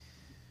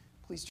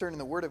Please turn in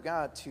the Word of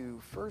God to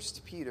 1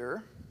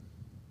 Peter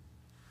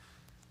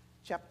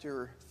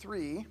chapter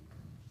 3.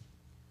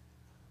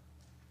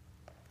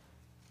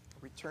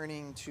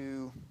 Returning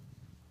to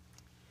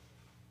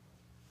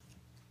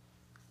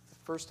the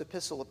first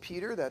epistle of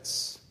Peter,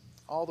 that's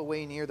all the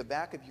way near the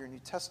back of your New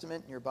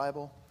Testament in your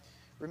Bible.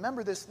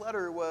 Remember, this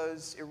letter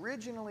was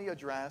originally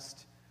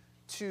addressed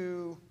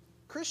to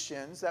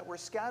Christians that were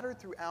scattered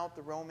throughout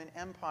the Roman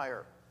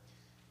Empire.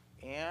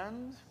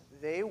 And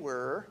they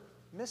were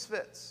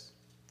misfits.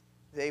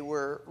 They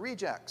were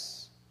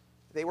rejects.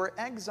 They were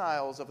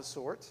exiles of a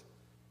sort,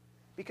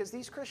 because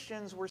these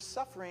Christians were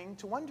suffering,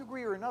 to one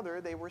degree or another,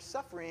 they were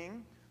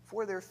suffering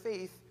for their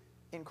faith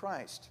in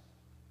Christ.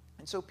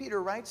 And so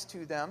Peter writes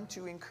to them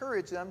to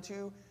encourage them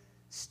to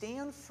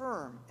stand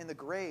firm in the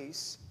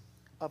grace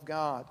of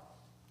God.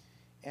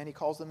 And he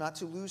calls them not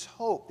to lose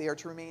hope. They are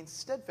to remain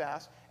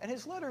steadfast. And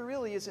his letter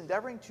really is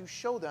endeavoring to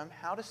show them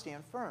how to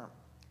stand firm.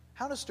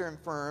 How to stand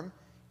firm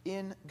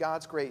in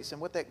God's grace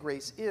and what that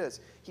grace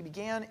is. He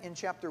began in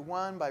chapter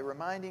 1 by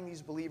reminding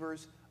these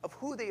believers of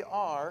who they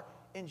are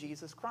in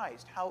Jesus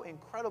Christ, how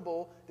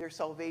incredible their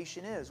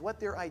salvation is, what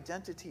their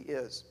identity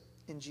is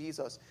in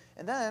Jesus.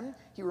 And then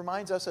he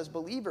reminds us as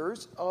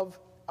believers of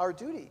our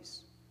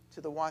duties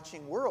to the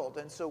watching world.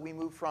 And so we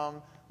move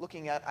from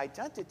looking at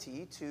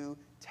identity to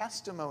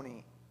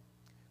testimony.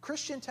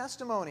 Christian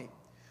testimony.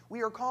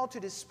 We are called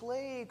to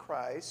display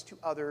Christ to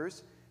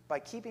others by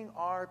keeping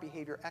our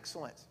behavior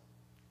excellent.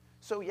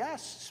 So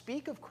yes,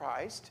 speak of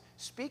Christ,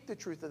 speak the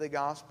truth of the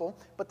gospel,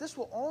 but this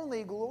will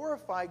only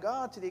glorify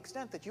God to the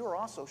extent that you are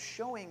also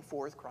showing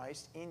forth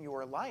Christ in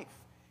your life,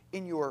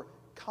 in your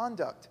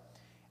conduct.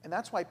 And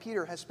that's why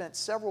Peter has spent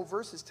several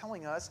verses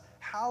telling us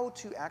how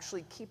to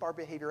actually keep our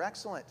behavior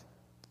excellent.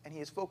 And he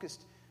has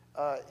focused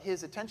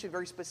his attention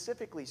very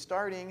specifically,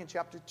 starting in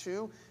chapter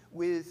 2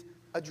 with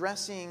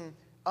addressing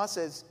us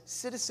as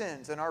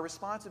citizens and our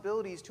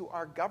responsibilities to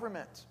our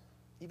government,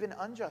 even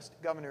unjust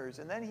governors.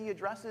 And then he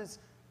addresses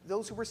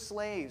those who were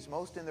slaves.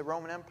 Most in the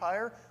Roman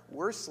Empire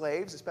were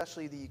slaves,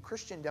 especially the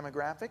Christian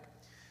demographic.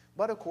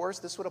 But of course,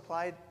 this would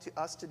apply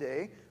to us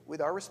today with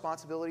our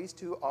responsibilities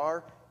to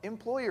our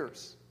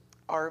employers,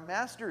 our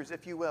masters,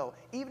 if you will.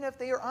 Even if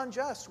they are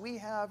unjust, we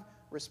have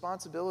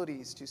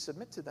responsibilities to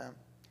submit to them.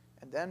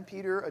 And then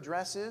Peter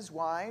addresses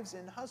wives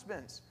and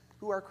husbands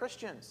who are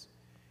Christians,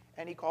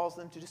 and he calls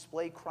them to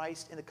display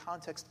Christ in the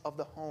context of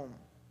the home.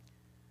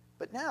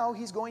 But now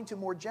he's going to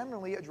more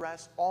generally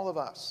address all of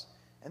us.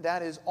 And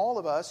that is all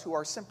of us who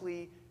are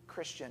simply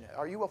Christian.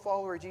 Are you a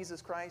follower of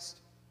Jesus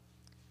Christ?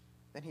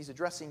 Then he's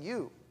addressing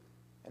you.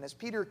 And as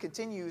Peter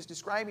continues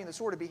describing the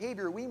sort of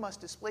behavior we must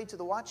display to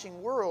the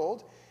watching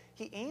world,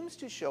 he aims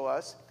to show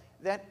us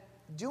that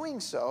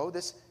doing so,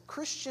 this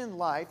Christian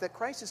life that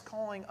Christ is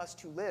calling us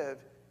to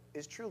live,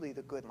 is truly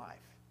the good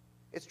life.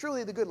 It's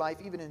truly the good life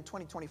even in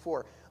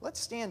 2024.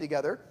 Let's stand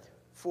together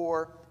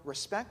for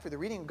respect for the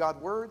reading of God's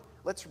word.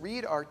 Let's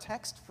read our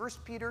text, 1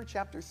 Peter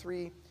chapter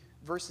 3,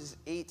 verses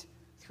 8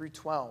 through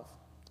 12.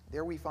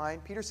 There we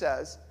find, Peter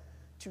says,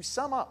 to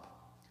sum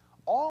up,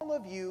 all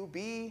of you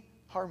be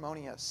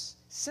harmonious,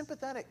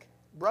 sympathetic,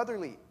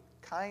 brotherly,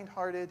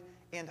 kind-hearted,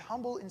 and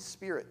humble in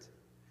spirit,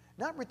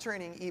 not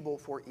returning evil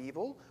for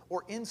evil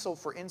or insult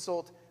for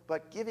insult,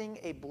 but giving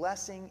a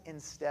blessing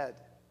instead.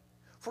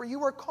 For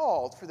you are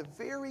called for the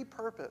very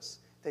purpose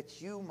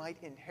that you might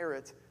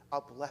inherit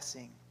a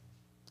blessing.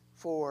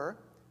 For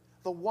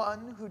the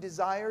one who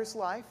desires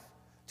life,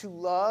 to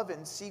love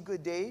and see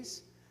good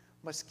days,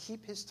 must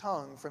keep his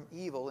tongue from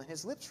evil and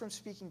his lips from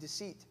speaking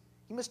deceit.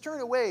 He must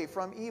turn away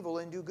from evil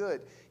and do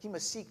good. He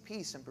must seek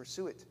peace and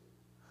pursue it.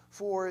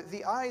 For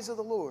the eyes of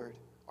the Lord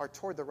are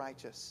toward the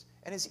righteous,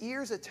 and his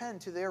ears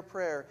attend to their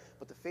prayer,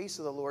 but the face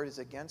of the Lord is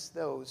against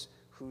those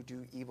who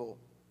do evil.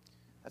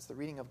 That's the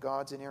reading of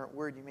God's inerrant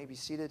word. You may be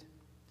seated.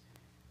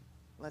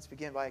 Let's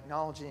begin by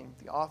acknowledging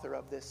the author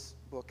of this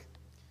book.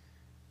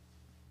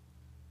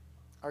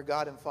 Our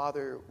God and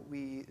Father,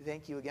 we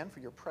thank you again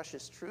for your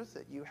precious truth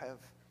that you have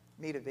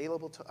made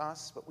available to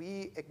us. But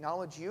we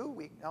acknowledge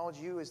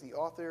you as the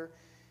author,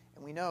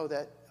 and we know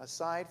that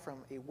aside from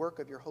a work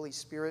of your Holy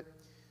Spirit,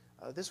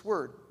 this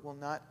word will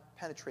not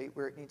penetrate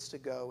where it needs to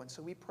go. And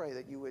so we pray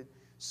that you would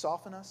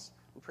soften us.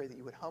 We pray that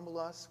you would humble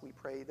us. We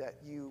pray that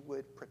you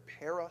would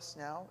prepare us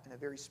now in a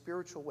very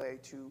spiritual way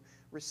to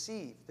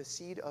receive the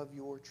seed of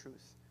your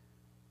truth.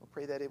 We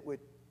pray that it would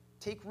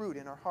take root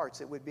in our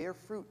hearts. It would bear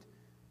fruit.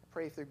 I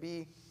pray if there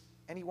be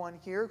anyone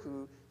here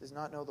who does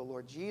not know the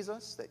Lord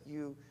Jesus, that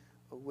you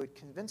would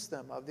convince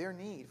them of their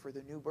need for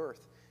the new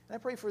birth. And I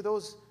pray for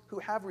those who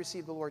have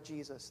received the Lord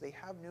Jesus, they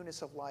have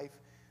newness of life.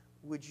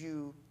 Would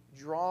you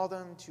draw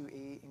them to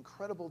an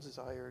incredible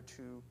desire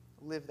to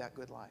live that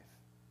good life,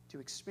 to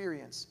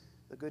experience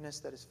the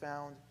goodness that is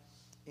found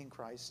in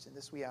Christ. And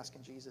this we ask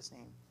in Jesus'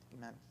 name.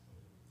 Amen.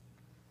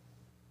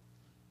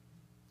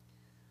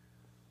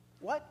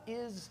 What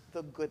is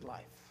the good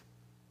life?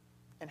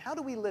 And how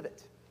do we live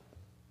it?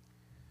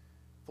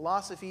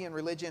 Philosophy and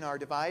religion are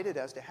divided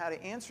as to how to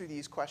answer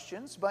these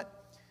questions,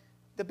 but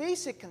the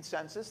basic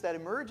consensus that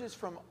emerges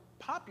from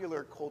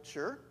popular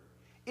culture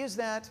is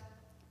that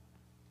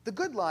The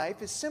good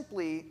life is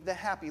simply the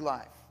happy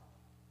life.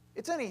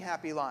 It's any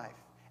happy life.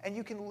 And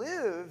you can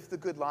live the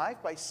good life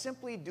by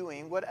simply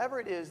doing whatever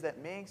it is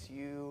that makes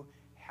you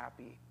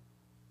happy.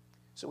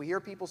 So we hear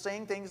people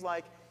saying things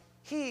like,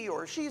 he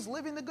or she's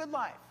living the good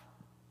life.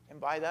 And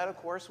by that, of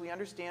course, we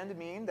understand to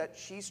mean that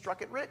she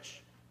struck it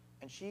rich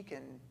and she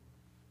can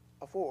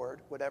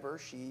afford whatever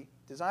she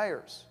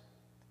desires.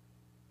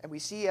 And we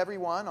see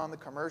everyone on the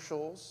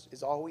commercials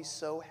is always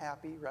so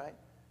happy, right?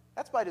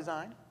 That's by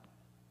design.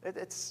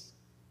 It's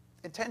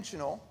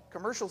intentional.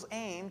 Commercials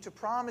aim to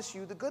promise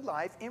you the good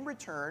life in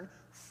return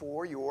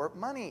for your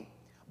money.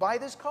 Buy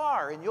this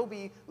car and you'll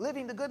be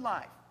living the good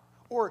life.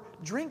 Or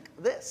drink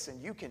this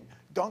and you can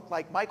dunk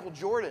like Michael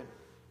Jordan.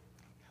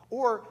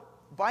 Or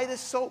buy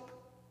this soap.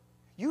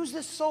 Use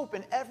this soap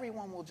and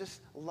everyone will just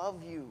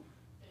love you.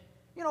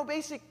 You know,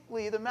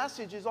 basically the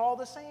message is all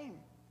the same.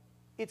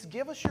 It's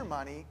give us your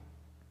money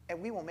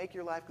and we will make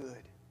your life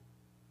good.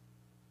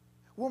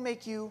 We'll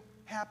make you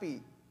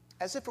happy,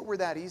 as if it were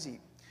that easy.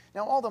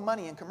 Now, all the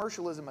money and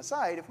commercialism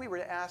aside, if we were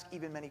to ask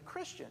even many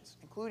Christians,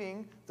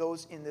 including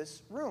those in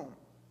this room,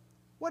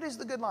 what is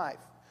the good life?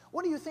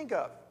 What do you think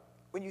of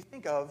when you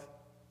think of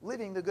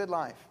living the good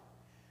life?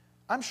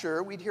 I'm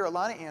sure we'd hear a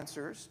lot of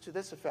answers to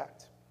this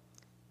effect.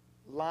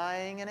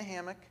 Lying in a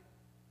hammock,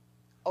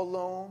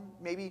 alone,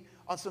 maybe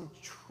on some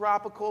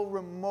tropical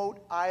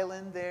remote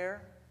island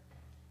there.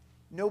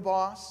 No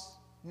boss,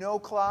 no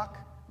clock,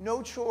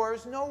 no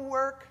chores, no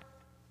work.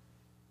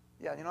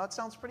 Yeah, you know, that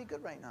sounds pretty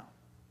good right now.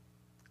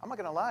 I'm not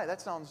going to lie,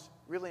 that sounds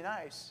really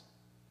nice.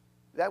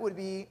 That would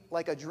be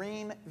like a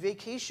dream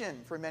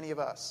vacation for many of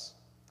us.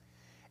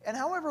 And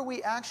however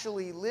we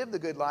actually live the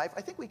good life,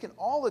 I think we can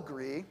all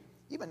agree,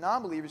 even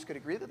non-believers could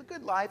agree, that the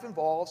good life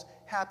involves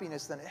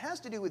happiness. Then it has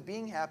to do with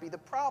being happy. The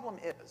problem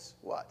is,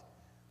 what?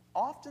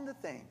 Often the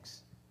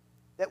things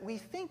that we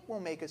think will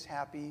make us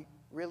happy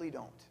really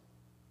don't.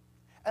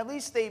 At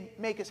least they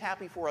make us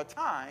happy for a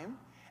time,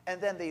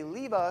 and then they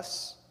leave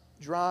us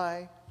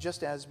dry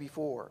just as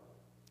before.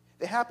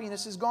 The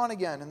happiness is gone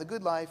again, and the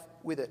good life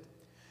with it.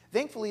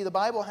 Thankfully, the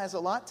Bible has a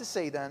lot to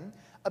say then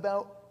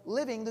about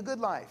living the good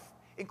life,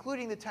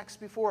 including the text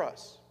before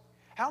us.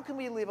 How can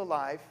we live a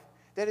life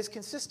that is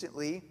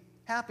consistently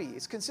happy,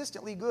 is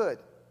consistently good?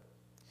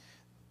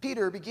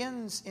 Peter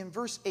begins in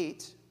verse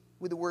 8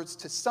 with the words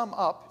to sum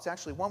up. It's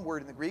actually one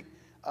word in the Greek.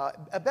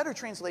 A better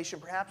translation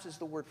perhaps is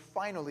the word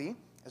finally,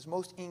 as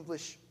most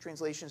English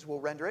translations will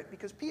render it,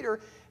 because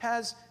Peter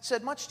has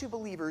said much to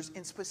believers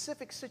in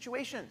specific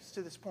situations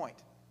to this point.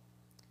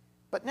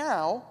 But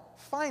now,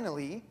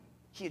 finally,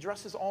 he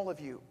addresses all of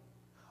you.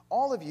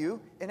 All of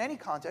you, in any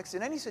context,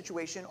 in any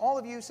situation, all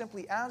of you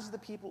simply as the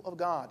people of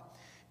God.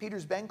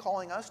 Peter's been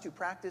calling us to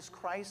practice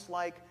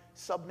Christ-like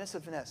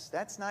submissiveness.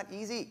 That's not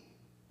easy.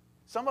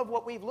 Some of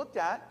what we've looked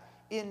at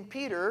in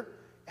Peter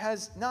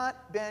has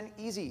not been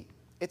easy.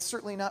 It's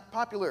certainly not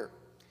popular.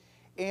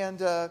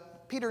 And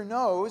Peter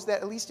knows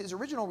that at least his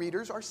original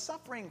readers are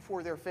suffering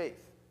for their faith.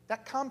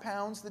 That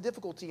compounds the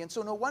difficulty. And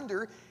so no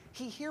wonder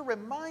he here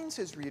reminds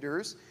his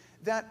readers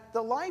that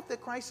the life that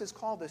Christ has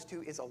called us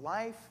to is a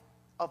life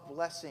of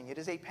blessing. It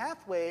is a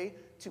pathway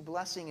to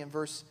blessing in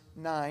verse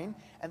 9.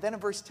 And then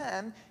in verse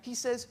 10, he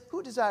says,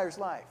 who desires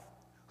life?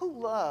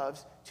 Who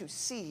loves to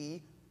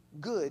see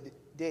good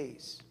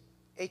days?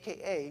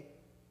 AKA,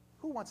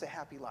 who wants a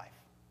happy life?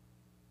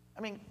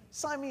 I mean,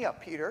 sign me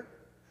up, Peter.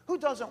 Who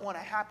doesn't want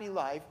a happy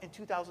life in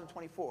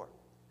 2024?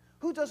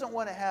 Who doesn't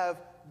want to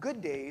have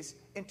good days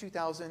in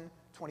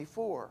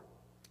 2024?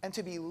 And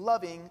to be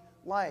loving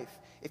life.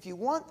 If you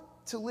want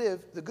to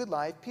live the good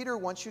life, Peter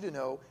wants you to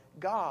know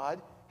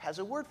God has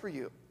a word for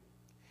you.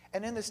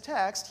 And in this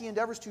text, he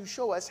endeavors to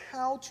show us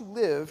how to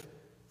live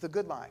the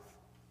good life.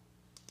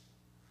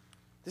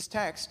 This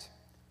text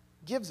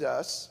gives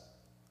us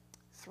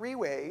 3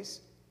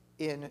 ways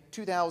in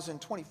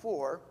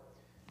 2024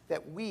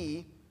 that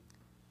we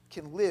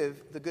can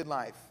live the good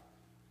life.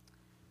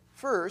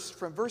 First,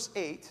 from verse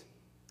 8,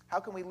 how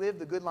can we live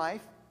the good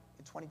life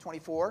in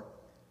 2024?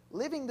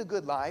 Living the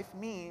good life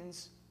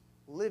means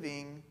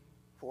living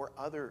for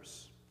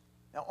others.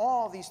 Now,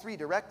 all these 3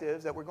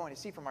 directives that we're going to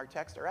see from our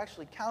text are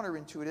actually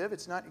counterintuitive.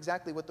 It's not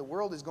exactly what the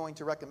world is going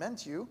to recommend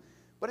to you,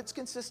 but it's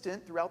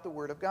consistent throughout the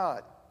Word of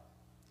God.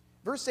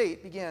 Verse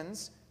 8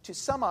 begins, to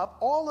sum up,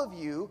 all of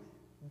you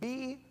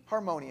be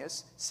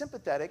harmonious,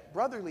 sympathetic,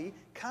 brotherly,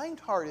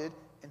 kind-hearted,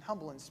 and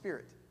humble in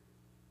spirit.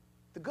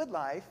 The good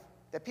life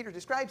that Peter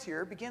describes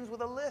here begins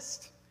with a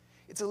list.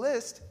 It's a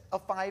list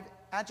of 5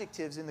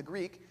 adjectives in the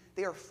Greek.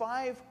 They are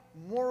 5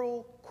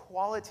 moral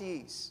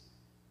qualities,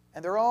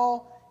 and they're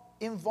all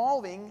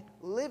involving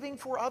living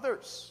for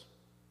others.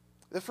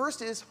 The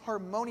first is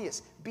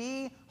harmonious.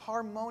 Be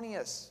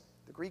harmonious.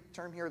 The Greek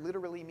term here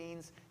literally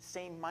means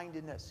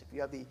same-mindedness. If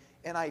you have the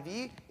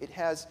NIV, it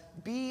has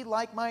be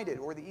like-minded,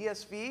 or the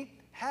ESV,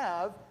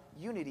 have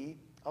unity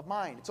of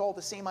mind. It's all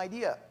the same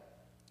idea.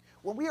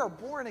 When we are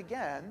born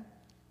again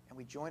and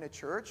we join a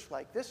church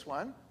like this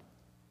one,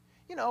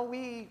 you know,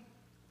 we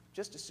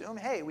just assume,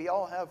 hey, we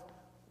all have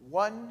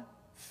one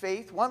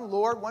faith, one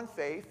Lord, one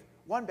faith,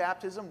 one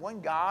baptism, one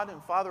God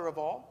and Father of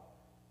all.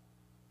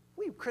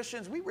 We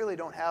Christians, we really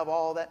don't have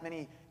all that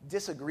many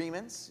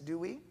disagreements, do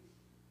we?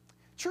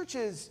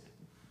 Churches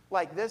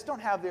like this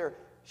don't have their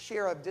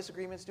share of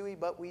disagreements, do we?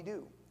 But we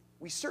do.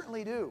 We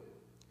certainly do.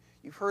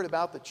 You've heard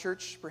about the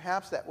church,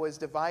 perhaps, that was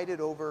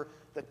divided over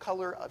the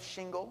color of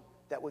shingle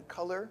that would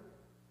color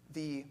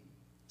the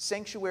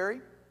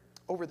sanctuary,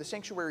 over the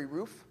sanctuary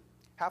roof.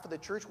 Half of the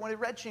church wanted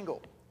red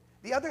shingle.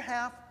 The other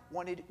half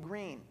wanted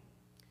green.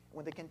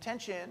 When the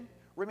contention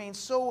remained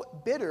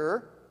so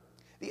bitter,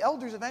 the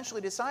elders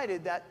eventually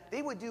decided that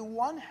they would do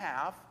one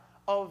half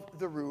of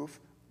the roof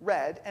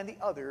red and the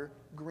other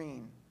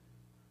green.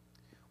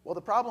 Well,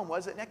 the problem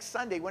was that next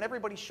Sunday, when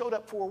everybody showed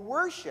up for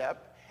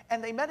worship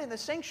and they met in the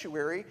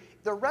sanctuary,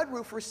 the red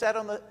roof was set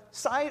on the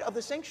side of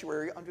the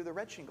sanctuary under the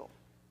red shingle.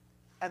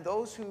 And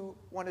those who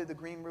wanted the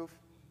green roof,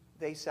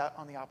 they sat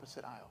on the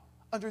opposite aisle,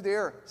 under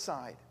their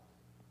side.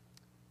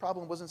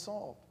 Problem wasn't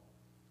solved.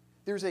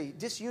 There's a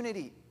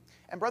disunity.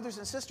 And brothers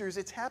and sisters,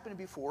 it's happened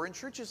before in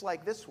churches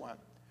like this one.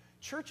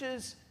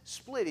 Churches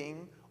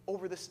splitting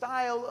over the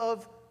style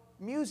of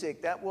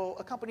music that will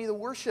accompany the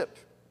worship,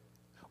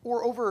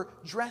 or over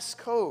dress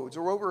codes,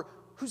 or over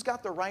who's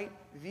got the right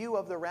view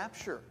of the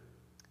rapture.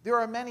 There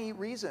are many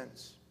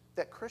reasons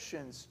that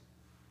Christians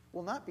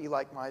will not be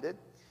like-minded.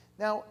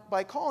 Now,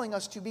 by calling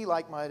us to be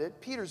like-minded,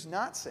 Peter's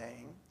not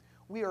saying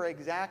we are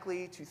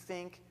exactly to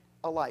think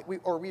alike, we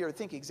are to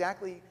think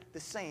exactly the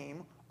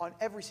same on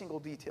every single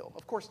detail.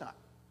 Of course not.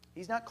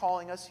 He's not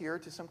calling us here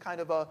to some kind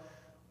of a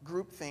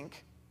group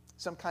think,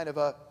 some kind of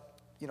a,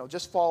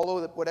 just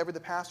follow whatever the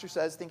pastor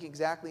says, think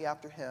exactly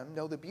after him.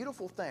 No, the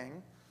beautiful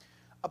thing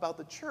about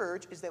the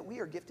church is that we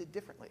are gifted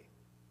differently.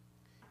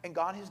 And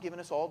God has given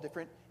us all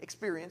different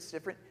experience,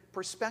 different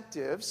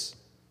perspectives.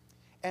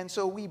 And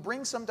so we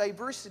bring some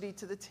diversity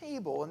to the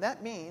table. And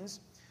that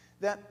means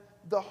that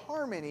the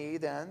harmony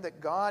then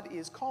that God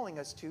is calling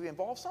us to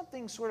involves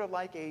something sort of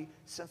like a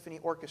symphony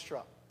orchestra.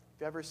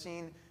 If you've ever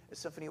seen a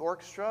symphony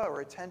orchestra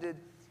or attended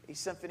a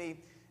symphony,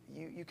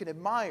 you can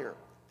admire.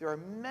 There are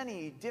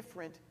many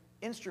different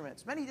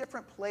instruments, many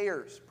different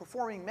players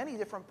performing many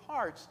different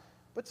parts,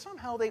 but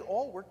somehow they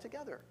all work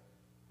together.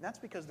 And that's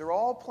because they're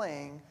all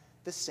playing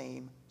the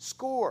same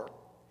score.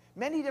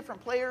 Many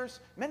different players,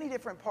 many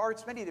different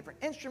parts, many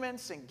different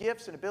instruments and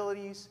gifts and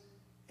abilities,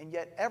 and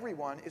yet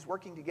everyone is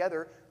working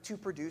together to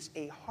produce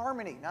a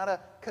harmony, not a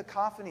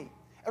cacophony.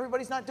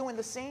 Everybody's not doing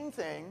the same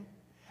thing.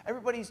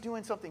 Everybody's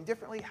doing something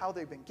differently, how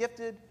they've been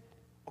gifted,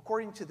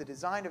 according to the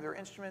design of their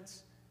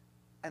instruments,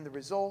 and the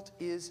result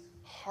is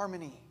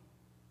harmony.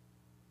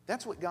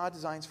 That's what God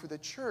designs for the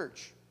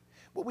church.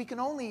 But we can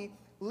only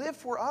live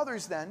for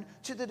others then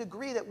to the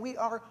degree that we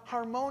are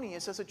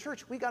harmonious as a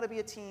church. We got to be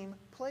a team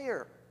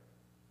player.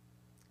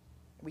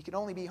 We can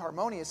only be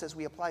harmonious as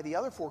we apply the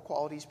other four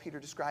qualities Peter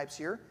describes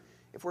here.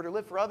 If we're to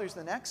live for others,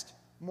 the next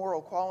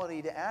moral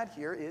quality to add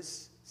here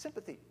is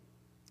sympathy.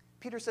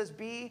 Peter says,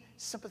 be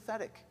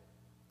sympathetic.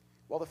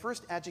 While the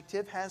first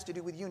adjective has to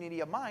do with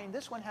unity of mind,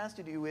 this one has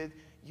to do with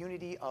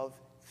unity of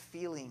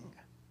feeling.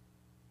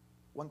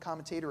 One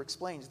commentator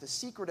explains, the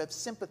secret of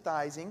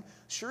sympathizing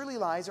surely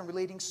lies in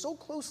relating so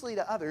closely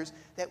to others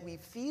that we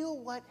feel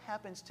what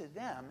happens to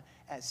them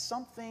as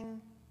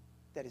something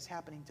that is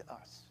happening to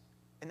us.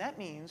 And that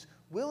means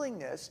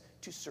willingness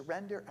to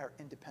surrender our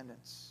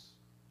independence.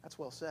 That's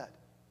well said.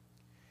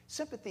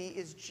 Sympathy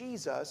is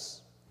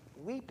Jesus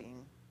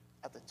weeping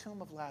at the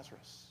tomb of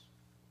Lazarus.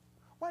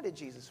 Why did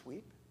Jesus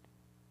weep?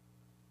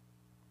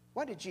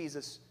 Why did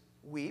Jesus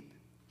weep?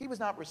 He was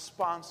not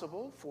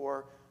responsible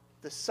for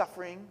the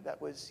suffering that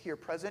was here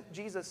present.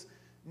 Jesus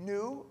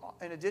knew,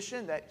 in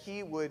addition, that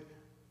he would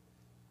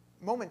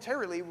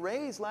momentarily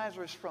raise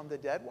Lazarus from the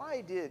dead.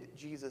 Why did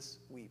Jesus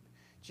weep?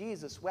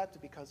 Jesus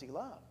wept because he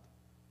loved.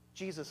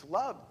 Jesus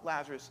loved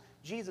Lazarus.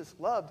 Jesus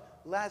loved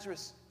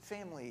Lazarus'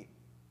 family.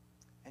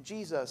 And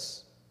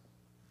Jesus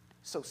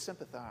so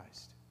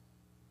sympathized.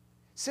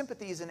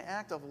 Sympathy is an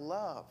act of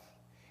love.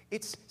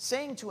 It's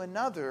saying to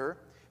another,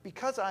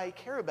 because I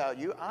care about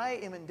you, I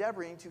am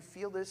endeavoring to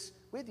feel this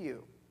with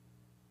you.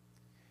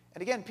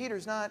 And again,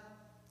 Peter's not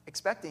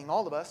expecting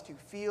all of us to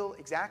feel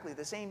exactly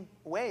the same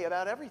way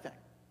about everything.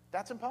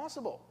 That's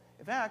impossible.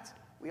 In fact,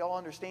 we all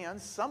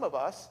understand some of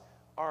us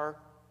are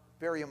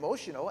very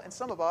emotional and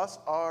some of us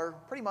are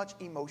pretty much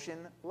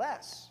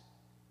emotionless.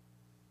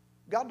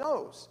 God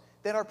knows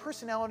that our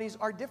personalities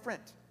are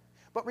different.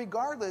 But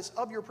regardless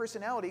of your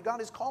personality,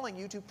 God is calling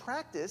you to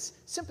practice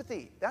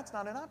sympathy. That's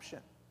not an option.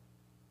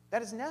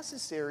 That is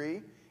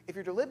necessary if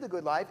you're to live the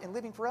good life in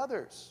living for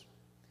others.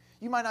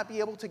 You might not be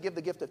able to give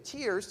the gift of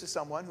tears to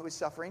someone who is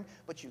suffering,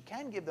 but you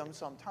can give them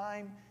some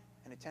time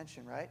and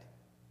attention, right?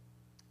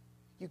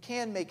 You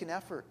can make an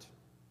effort.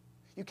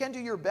 You can do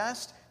your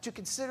best to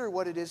consider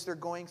what it is they're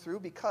going through,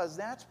 because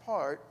that's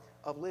part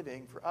of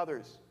living for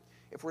others.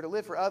 If we're to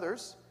live for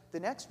others, the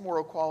next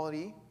moral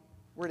quality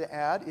we're to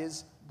add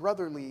is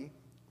brotherly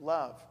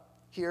love.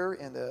 Here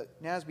in the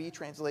NASB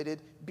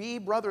translated, be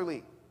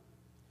brotherly.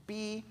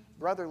 Be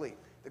brotherly.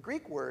 The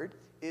Greek word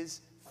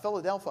is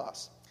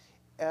Philadelphos.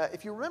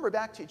 If you remember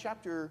back to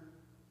chapter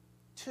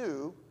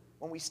 2,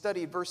 when we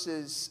studied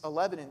verses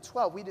 11 and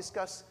 12, we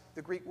discussed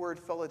the Greek word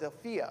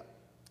Philadelphia.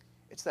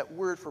 It's that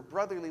word for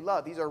brotherly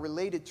love. These are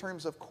related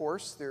terms, of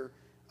course. They're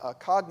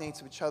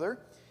cognates of each other.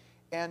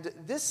 And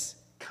this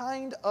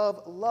kind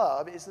of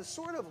love is the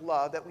sort of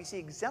love that we see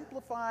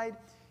exemplified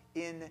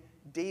in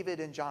David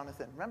and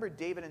Jonathan. Remember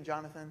David and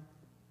Jonathan?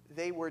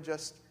 They were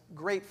just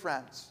great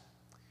friends.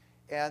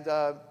 And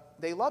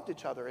they loved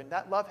each other. And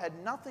that love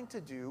had nothing to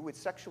do with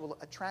sexual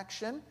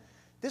attraction.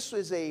 This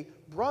was a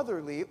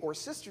brotherly or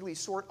sisterly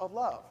sort of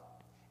love.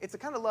 It's the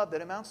kind of love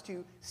that amounts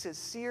to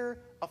sincere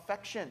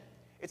affection.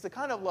 It's the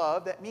kind of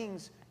love that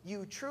means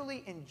you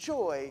truly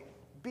enjoy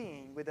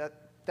being with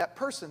that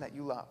person that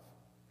you love.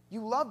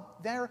 You love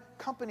their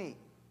company.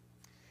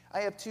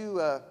 I have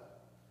two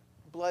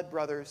blood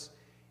brothers,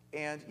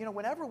 and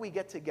whenever we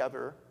get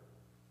together,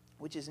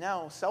 which is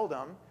now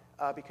seldom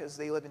because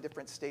they live in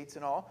different states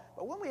and all,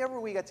 but whenever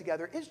we get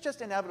together, it's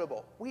just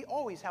inevitable. We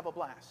always have a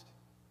blast.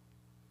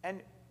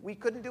 And we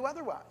couldn't do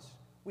otherwise.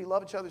 We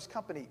love each other's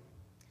company.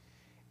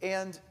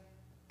 And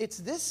it's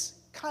this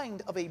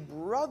kind of a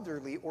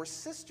brotherly or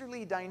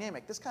sisterly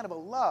dynamic, this kind of a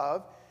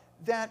love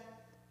that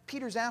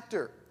Peter's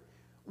after,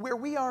 where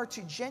we are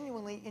to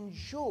genuinely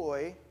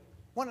enjoy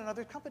one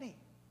another's company.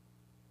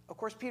 Of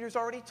course, Peter's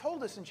already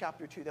told us in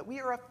chapter 2 that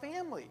we are a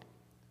family.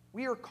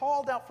 We are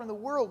called out from the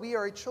world. We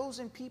are a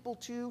chosen people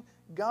to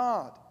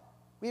God.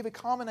 We have a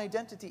common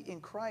identity in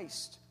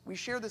Christ. We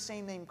share the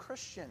same name,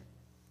 Christian.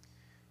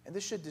 And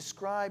this should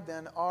describe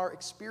then our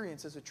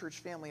experience as a church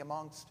family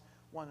amongst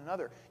one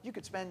another. You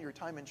could spend your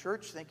time in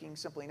church thinking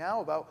simply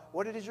now about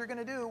what it is you're going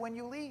to do when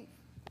you leave.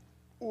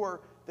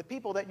 Or the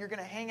people that you're going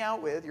to hang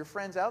out with, your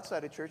friends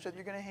outside of church that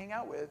you're going to hang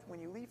out with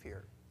when you leave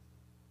here.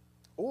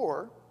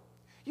 Or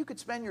you could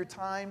spend your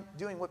time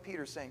doing what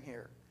Peter's saying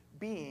here,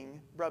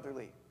 being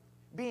brotherly,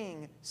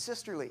 being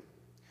sisterly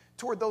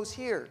toward those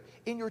here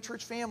in your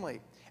church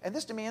family. And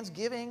this demands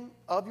giving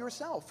of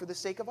yourself for the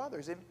sake of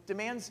others. It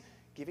demands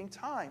giving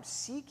time,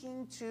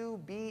 seeking to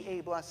be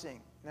a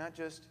blessing, not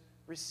just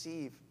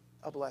receive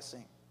a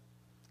blessing.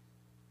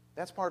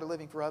 That's part of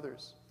living for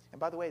others. And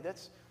by the way,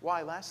 that's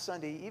why last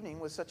Sunday evening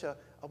was such a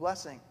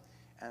blessing.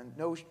 And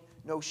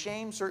no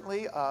shame,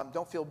 certainly.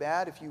 Don't feel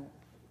bad if you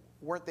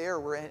weren't there or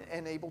were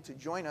unable to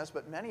join us.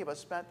 But many of us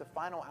spent the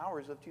final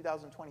hours of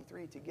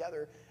 2023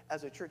 together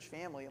as a church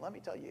family. And let me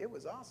tell you, it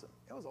was awesome.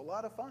 It was a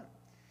lot of fun.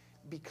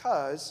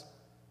 Because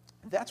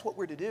that's what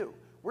we're to do.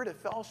 We're to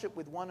fellowship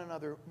with one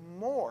another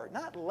more,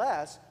 not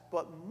less,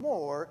 but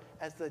more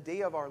as the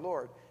day of our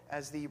Lord,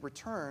 as the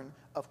return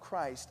of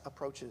Christ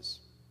approaches.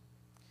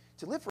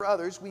 To live for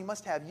others, we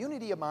must have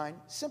unity of mind,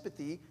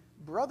 sympathy,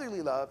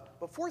 brotherly love,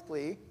 but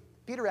fourthly,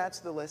 Peter adds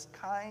to the list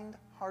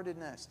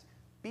kind-heartedness.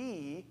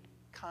 Be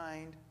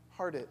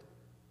kind-hearted.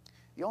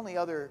 The only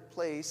other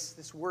place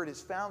this word is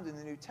found in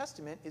the New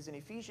Testament is in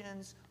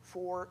Ephesians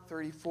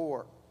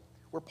 4:34,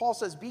 where Paul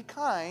says, be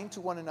kind to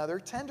one another,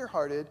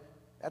 tender-hearted,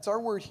 that's our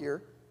word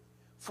here,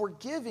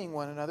 forgiving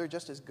one another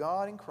just as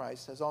God in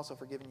Christ has also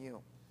forgiven you.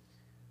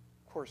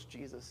 Of course,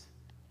 Jesus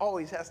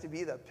always has to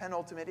be the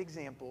penultimate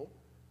example,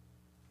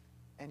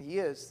 and he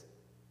is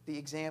the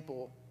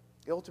example,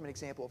 the ultimate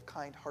example of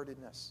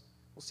kind-heartedness.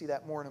 We'll see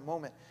that more in a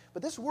moment.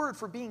 But this word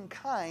for being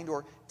kind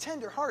or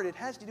tender-hearted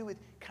has to do with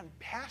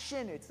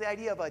compassion. It's the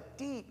idea of a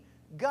deep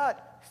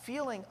gut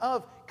feeling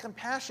of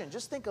compassion.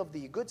 Just think of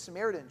the Good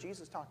Samaritan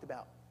Jesus talked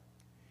about.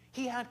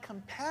 He had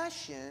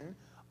compassion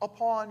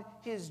upon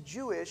his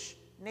Jewish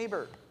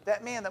neighbor,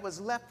 that man that was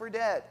left for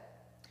dead.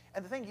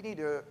 And the thing you need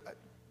to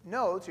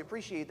know to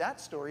appreciate that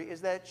story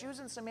is that Jews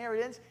and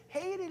Samaritans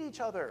hated each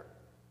other.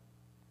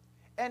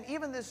 And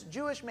even this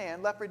Jewish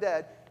man left for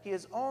dead,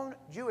 his own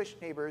Jewish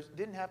neighbors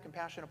didn't have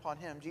compassion upon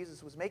him.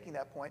 Jesus was making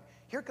that point.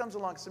 Here comes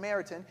along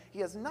Samaritan. He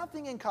has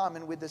nothing in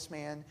common with this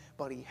man,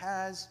 but he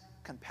has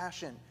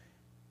compassion.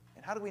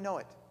 And how do we know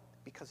it?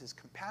 Because his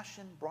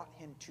compassion brought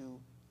him to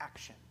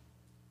action.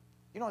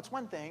 It's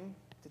one thing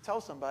to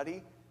tell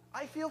somebody,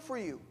 I feel for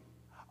you.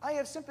 I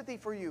have sympathy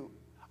for you.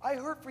 I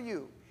hurt for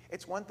you.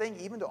 It's one thing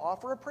even to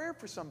offer a prayer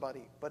for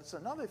somebody, but it's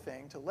another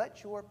thing to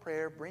let your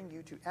prayer bring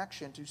you to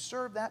action, to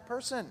serve that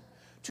person,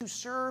 to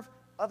serve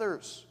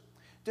others.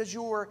 Does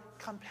your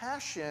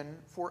compassion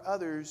for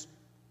others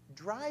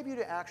drive you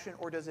to action,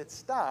 or does it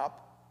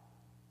stop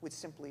with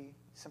simply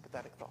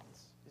sympathetic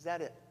thoughts? Is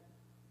that it?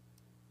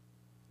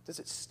 Does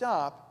it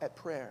stop at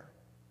prayer?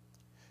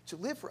 To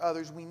live for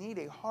others, we need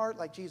a heart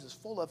like Jesus,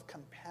 full of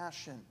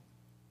compassion.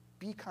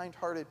 Be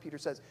kind-hearted, Peter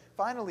says.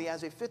 Finally,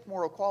 as a fifth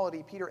moral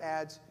quality, Peter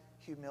adds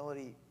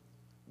humility.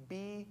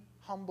 Be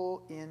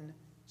humble in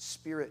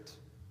spirit.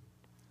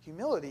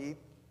 Humility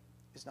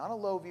is not a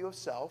low view of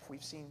self.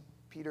 We've seen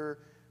Peter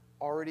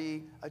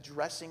already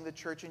addressing the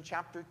church in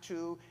chapter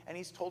 2, and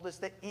he's told us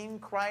that in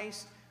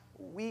Christ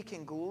we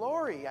can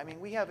glory.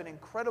 We have an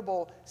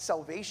incredible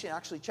salvation.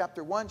 Actually,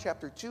 chapter 1,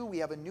 chapter 2, we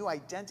have a new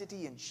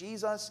identity in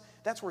Jesus.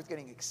 That's worth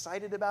getting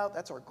excited about.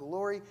 That's our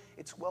glory.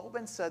 It's well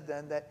been said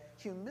then that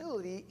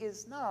humility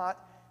is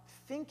not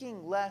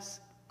thinking less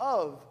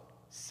of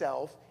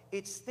self.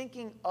 It's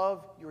thinking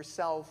of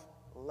yourself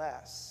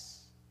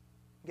less.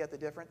 You get the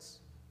difference?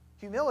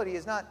 Humility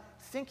is not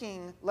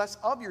thinking less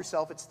of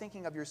yourself, it's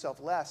thinking of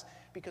yourself less,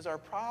 because our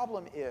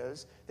problem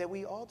is that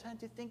we all tend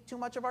to think too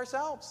much of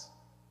ourselves.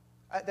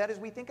 That is,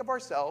 we think of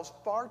ourselves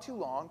far too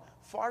long,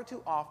 far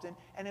too often,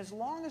 and as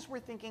long as we're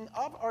thinking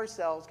of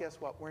ourselves,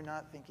 guess what? We're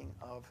not thinking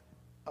of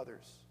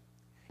others.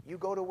 You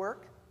go to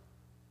work,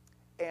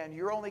 and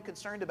you're only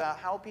concerned about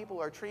how people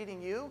are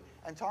treating you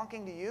and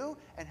talking to you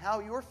and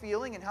how you're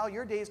feeling and how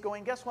your day's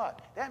going. Guess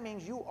what? That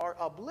means you are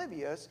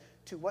oblivious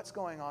to what's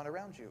going on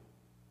around you.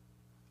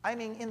 I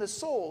mean, in the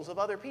souls of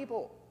other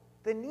people,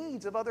 the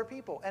needs of other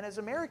people. And as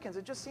Americans,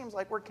 it just seems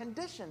like we're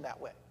conditioned that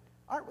way,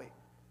 aren't we?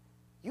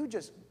 You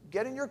just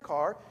get in your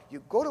car,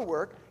 you go to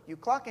work, you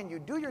clock in, you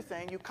do your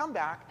thing, you come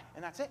back,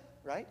 and that's it,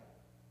 right?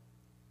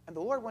 And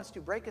the Lord wants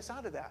to break us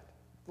out of that.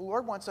 The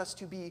Lord wants us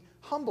to be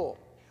humble,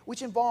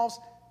 which involves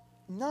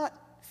not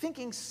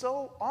thinking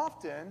so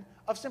often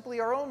of simply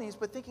our own needs,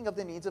 but thinking of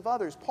the needs of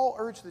others. Paul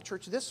urged the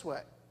church this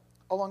way,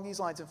 along these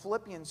lines in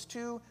Philippians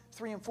 2,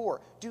 3, and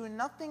 4. Do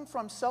nothing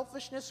from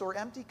selfishness or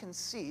empty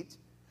conceit,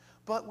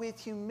 but with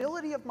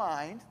humility of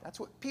mind, that's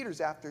what Peter's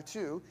after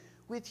too,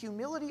 with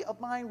humility of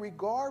mind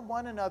regard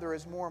one another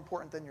as more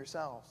important than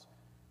yourselves.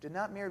 Do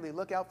not merely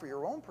look out for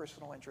your own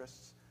personal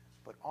interests,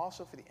 but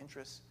also for the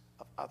interests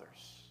of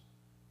others.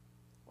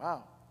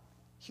 Wow.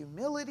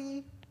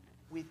 Humility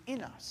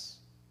within us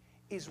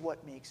is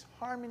what makes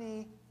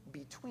harmony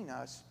between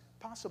us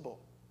possible.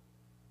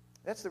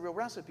 That's the real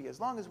recipe. As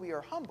long as we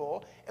are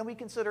humble and we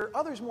consider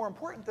others more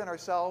important than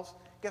ourselves,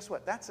 guess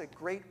what? That's a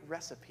great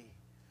recipe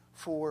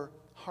for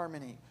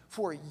harmony,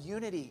 for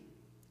unity.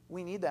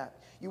 We need that.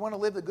 You want to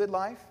live the good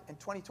life in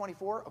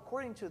 2024?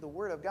 According to the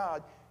Word of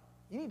God,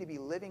 you need to be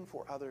living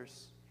for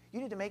others. You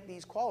need to make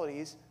these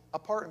qualities a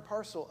part and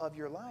parcel of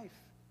your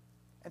life.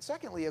 And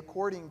secondly,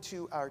 according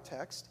to our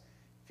text,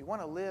 if you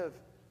want to live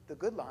the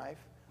good life,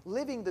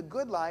 living the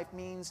good life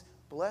means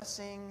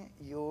blessing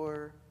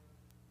your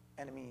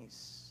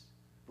enemies.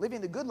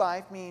 Living the good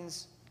life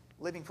means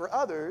living for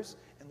others,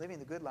 and living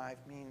the good life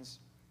means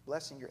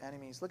blessing your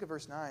enemies. Look at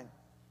verse 9.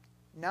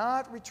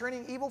 Not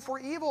returning evil for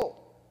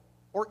evil,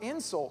 or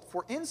insult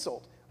for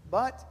insult,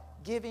 but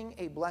giving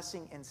a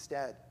blessing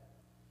instead.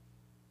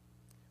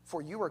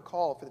 For you are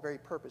called for the very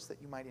purpose that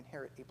you might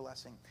inherit a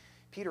blessing.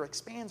 Peter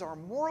expands our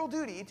moral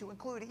duty to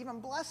include even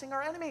blessing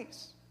our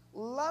enemies,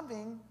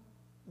 loving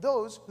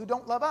those who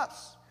don't love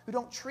us, who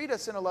don't treat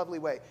us in a lovely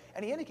way.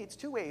 And he indicates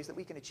two ways that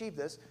we can achieve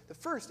this. The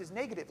first is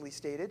negatively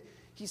stated.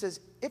 He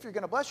says, if you're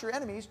going to bless your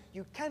enemies,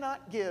 you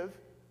cannot give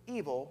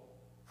evil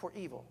for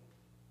evil.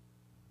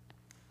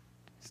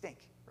 Stink,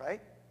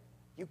 right?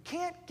 You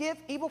can't give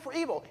evil for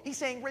evil. He's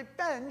saying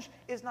revenge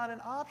is not an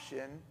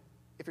option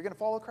if you're going to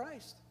follow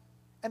Christ.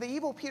 And the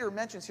evil Peter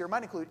mentions here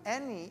might include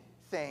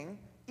anything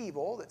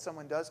evil that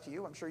someone does to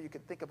you. I'm sure you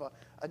could think of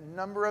a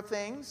number of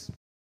things.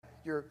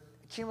 You're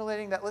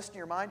accumulating that list in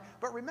your mind.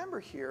 But remember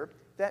here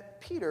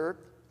that Peter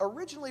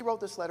originally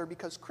wrote this letter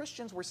because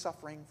Christians were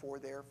suffering for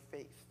their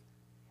faith.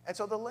 And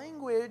so the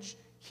language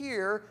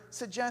here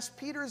suggests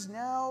Peter's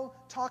now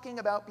talking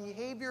about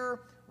behavior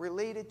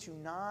related to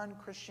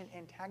non-Christian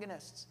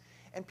antagonists.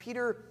 And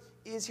Peter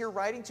is here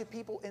writing to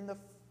people in the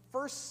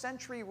first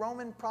century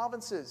Roman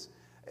provinces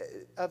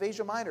of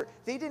Asia Minor.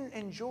 They didn't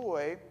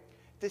enjoy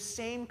the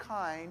same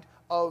kind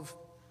of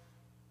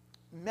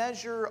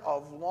measure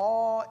of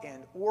law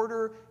and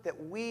order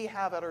that we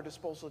have at our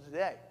disposal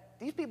today.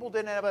 These people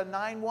didn't have a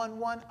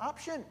 911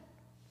 option.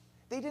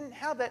 They didn't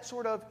have that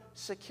sort of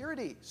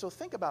security. So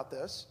think about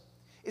this.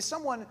 If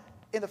someone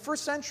in the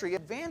first century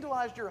had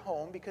vandalized your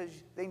home because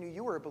they knew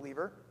you were a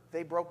believer,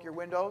 they broke your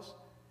windows,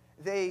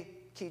 they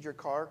keyed your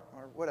car,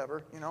 or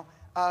whatever,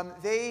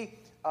 they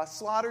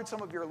slaughtered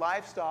some of your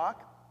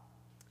livestock.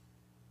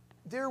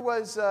 There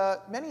was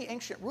many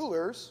ancient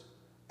rulers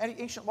and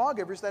ancient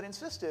lawgivers that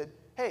insisted,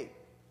 hey,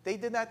 they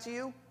did that to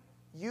you,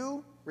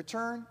 you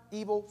return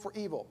evil for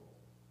evil.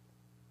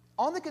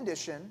 On the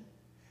condition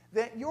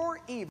that your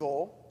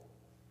evil,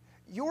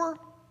 your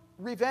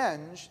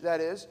revenge,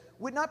 that is,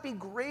 would not be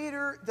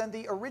greater than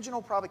the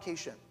original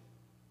provocation.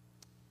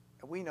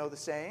 And we know the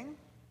saying,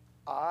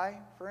 eye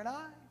for an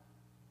eye,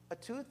 a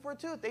tooth for a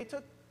tooth. They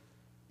took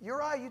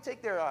your eye, you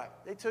take their eye.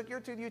 They took your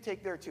tooth, you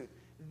take their tooth.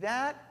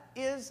 That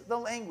is the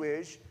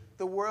language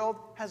the world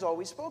has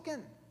always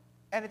spoken.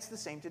 And it's the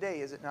same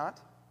today, is it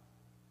not?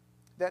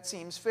 That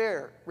seems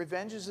fair.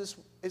 Revenge is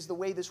the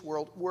way this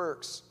world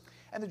works.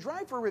 And the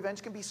drive for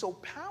revenge can be so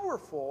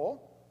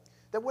powerful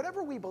that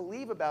whatever we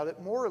believe about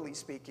it, morally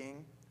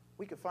speaking,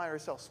 we could find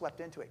ourselves swept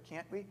into it,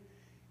 can't we?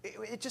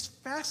 It just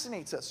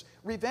fascinates us.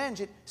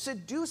 Revenge, it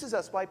seduces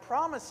us by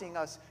promising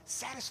us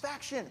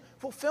satisfaction,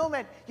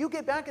 fulfillment. You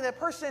get back at that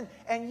person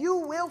and you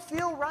will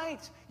feel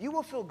right. You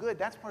will feel good.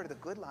 That's part of the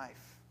good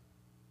life.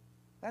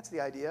 That's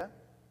the idea.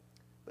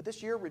 But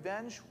this year,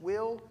 revenge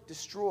will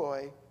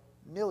destroy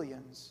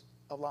millions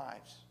of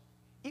lives.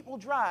 It will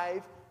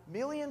drive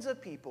millions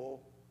of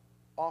people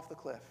off the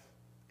cliff.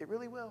 It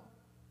really will.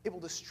 It will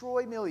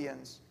destroy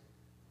millions,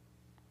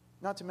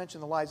 not to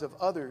mention the lives of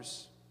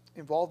others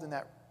involved in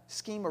that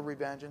scheme of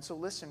revenge. And so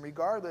listen,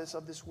 regardless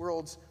of this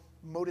world's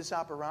modus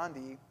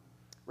operandi,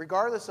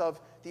 Regardless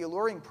of the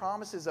alluring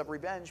promises of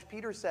revenge,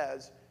 Peter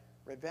says,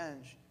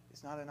 revenge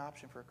is not an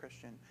option for a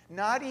Christian.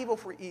 Not evil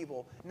for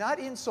evil, not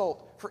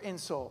insult for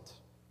insult.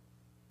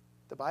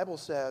 The Bible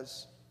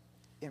says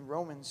in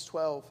Romans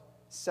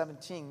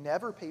 12:17,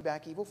 never pay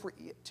back evil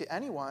to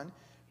anyone.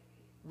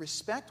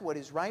 Respect what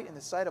is right in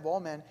the sight of all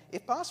men.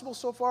 If possible,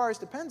 so far as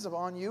depends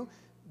upon you,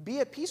 be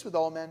at peace with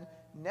all men.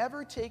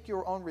 Never take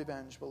your own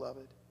revenge,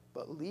 beloved,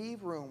 but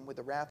leave room with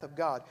the wrath of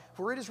God.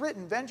 For it is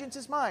written, vengeance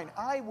is mine,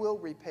 I will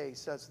repay,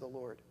 says the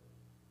Lord.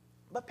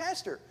 But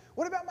Pastor,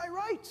 what about my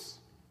rights?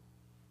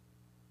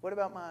 What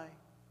about my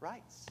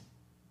rights?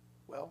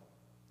 Well,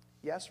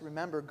 yes,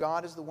 remember,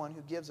 God is the one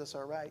who gives us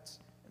our rights.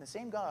 And the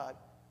same God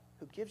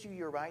who gives you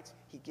your rights,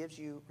 he gives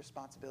you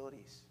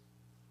responsibilities.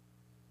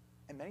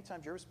 And many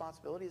times your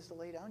responsibility is to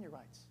lay down your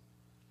rights.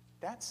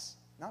 That's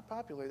not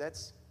popular.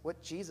 That's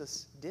what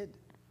Jesus did.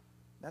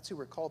 That's who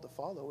we're called to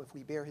follow if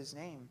we bear his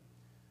name.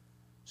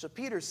 So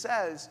Peter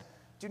says,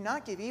 do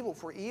not give evil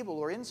for evil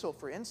or insult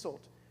for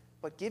insult,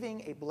 but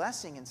giving a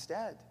blessing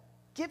instead.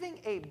 Giving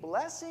a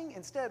blessing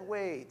instead.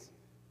 Wait.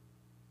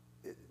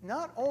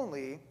 Not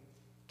only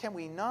can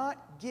we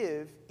not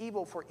give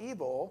evil for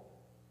evil,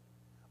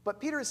 but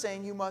Peter is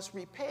saying you must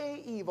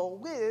repay evil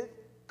with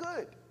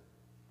good.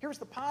 Here's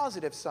the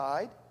positive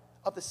side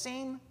of the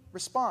same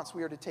response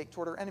we are to take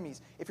toward our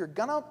enemies. If you're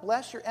going to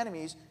bless your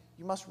enemies,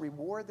 you must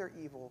reward their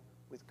evil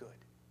with good.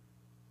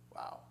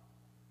 Wow.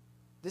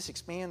 This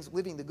expands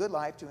living the good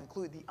life to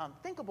include the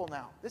unthinkable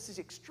now. This is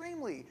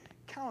extremely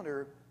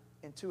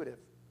counterintuitive.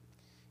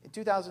 In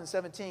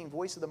 2017,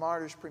 Voice of the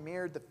Martyrs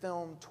premiered the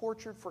film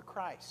Tortured for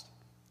Christ.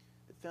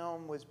 The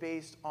film was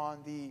based on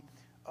the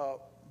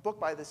book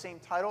by the same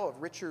title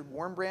of Richard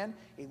Wurmbrand,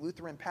 a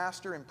Lutheran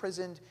pastor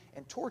imprisoned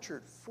and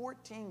tortured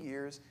 14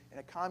 years in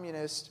a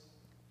communist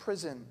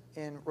prison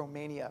in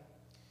Romania.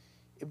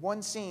 In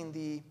one scene,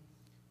 the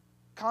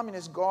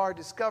communist guard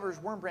discovers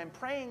Wurmbrand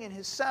praying in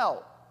his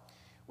cell,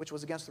 which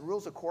was against the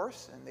rules, of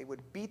course, and they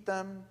would beat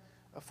them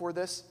for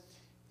this.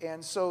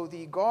 And so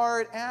the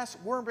guard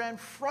asked Wurmbrand,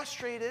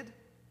 frustrated,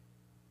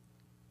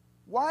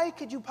 why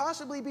could you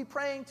possibly be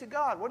praying to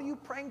God? What are you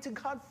praying to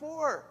God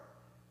for?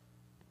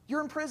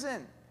 You're in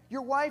prison.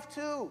 Your wife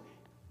too.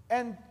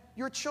 And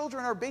your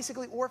children are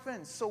basically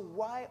orphans. So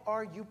why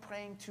are you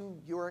praying to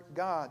your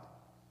God?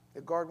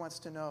 The guard wants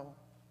to know.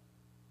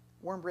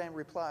 Wurmbrand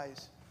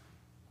replies,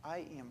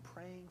 I am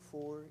praying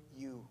for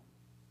you.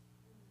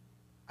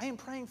 I am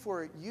praying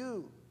for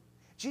you.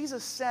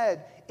 Jesus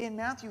said in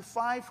Matthew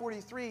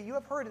 5:43, you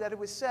have heard that it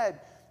was said,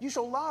 you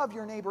shall love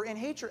your neighbor and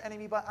hate your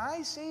enemy, but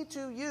I say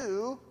to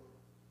you,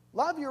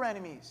 love your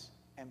enemies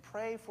and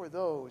pray for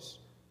those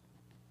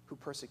who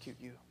persecute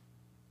you.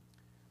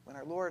 When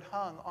our Lord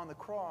hung on the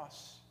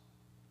cross,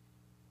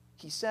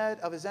 he said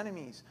of his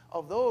enemies,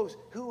 of those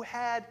who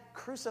had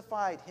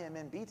crucified him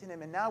and beaten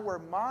him and now were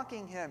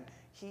mocking him,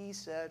 he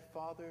said,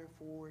 Father,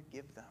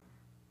 forgive them.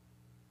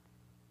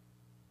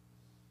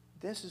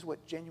 This is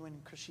what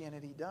genuine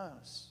Christianity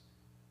does.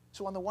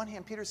 So on the one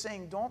hand, Peter's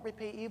saying, don't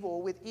repay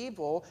evil with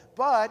evil,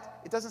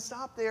 but it doesn't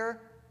stop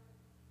there.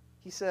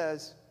 He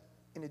says,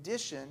 in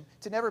addition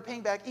to never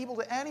paying back evil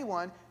to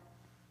anyone,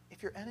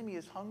 if your enemy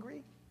is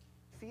hungry,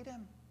 feed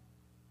him.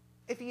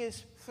 If he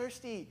is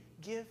thirsty,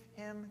 give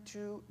him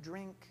to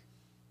drink.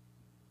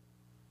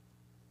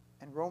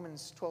 And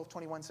Romans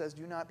 12:21 says,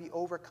 do not be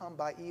overcome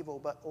by evil,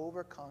 but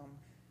overcome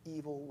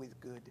evil with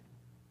good.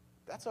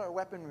 That's our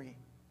weaponry.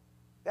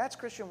 That's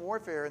Christian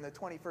warfare in the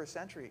 21st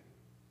century.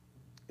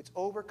 It's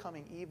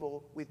overcoming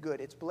evil with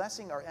good. It's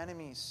blessing our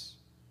enemies.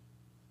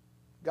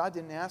 God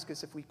didn't ask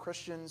us if we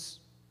Christians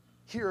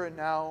here and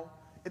now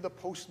in the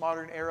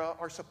postmodern era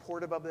are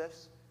supportive of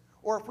this,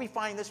 or if we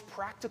find this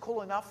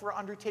practical enough for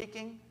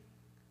undertaking.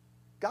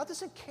 God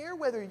doesn't care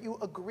whether you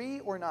agree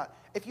or not.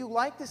 If you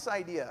like this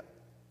idea,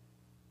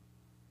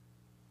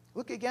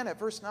 look again at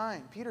verse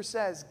 9. Peter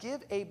says,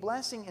 give a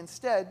blessing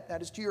instead,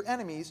 that is to your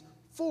enemies,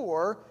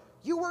 for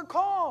you were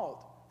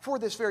called for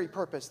this very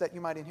purpose, that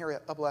you might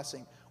inherit a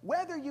blessing.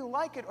 Whether you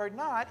like it or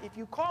not, if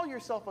you call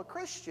yourself a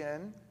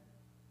Christian,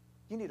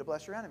 you need to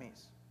bless your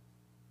enemies.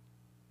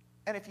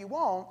 And if you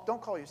won't,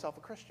 don't call yourself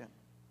a Christian.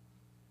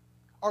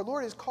 Our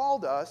Lord has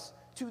called us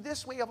to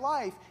this way of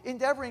life,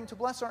 endeavoring to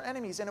bless our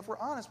enemies. And if we're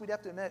honest, we'd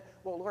have to admit,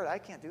 well, Lord, I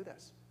can't do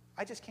this.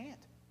 I just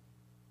can't.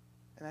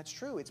 And that's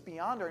true. It's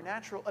beyond our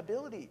natural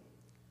ability.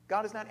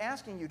 God is not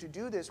asking you to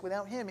do this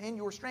without him in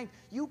your strength.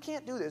 You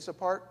can't do this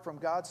apart from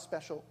God's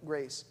special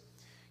grace.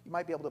 You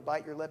might be able to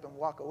bite your lip and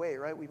walk away,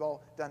 right? We've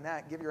all done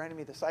that. Give your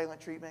enemy the silent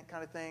treatment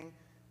kind of thing.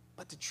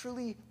 But to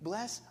truly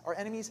bless our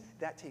enemies,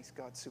 that takes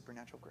God's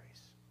supernatural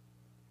grace.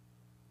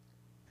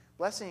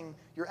 Blessing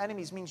your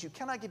enemies means you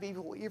cannot give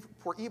evil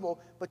for evil,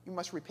 but you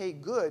must repay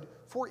good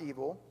for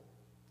evil.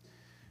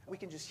 We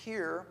can just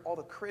hear all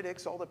the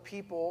critics, all the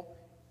people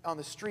on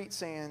the street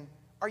saying,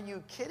 are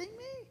you kidding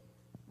me?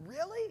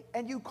 Really?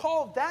 And you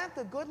call that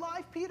the good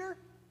life, Peter?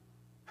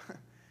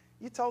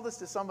 You tell this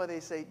to somebody, they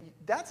say,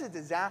 that's a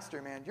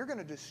disaster, man. You're going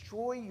to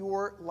destroy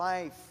your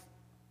life.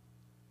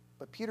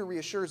 But Peter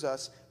reassures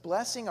us,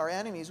 blessing our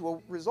enemies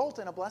will result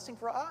in a blessing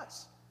for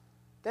us.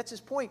 That's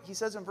his point. He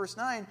says in verse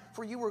 9,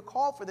 for you were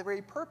called for the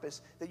very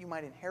purpose that you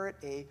might inherit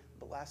a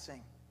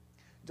blessing.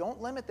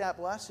 Don't limit that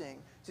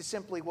blessing to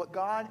simply what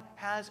God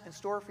has in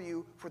store for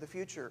you for the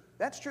future.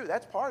 That's true.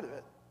 That's part of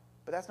it.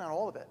 But that's not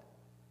all of it.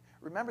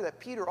 Remember that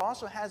Peter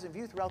also has in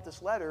view throughout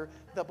this letter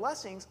the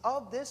blessings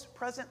of this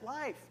present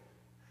life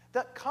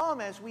that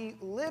come as we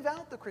live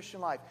out the Christian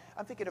life.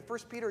 I'm thinking of 1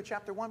 Peter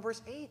chapter 1,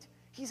 verse 8.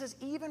 He says,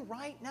 even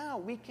right now,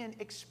 we can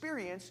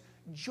experience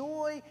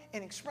joy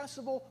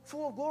inexpressible,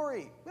 full of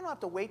glory. We don't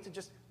have to wait to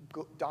just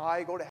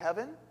die, go to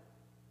heaven.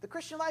 The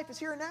Christian life is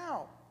here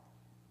now.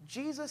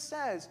 Jesus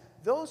says,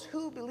 those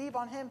who believe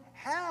on him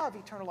have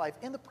eternal life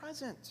in the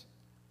present.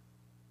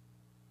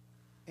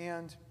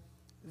 And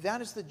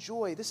that is the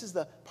joy. This is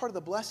the part of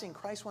the blessing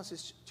Christ wants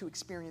us to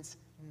experience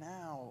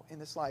now in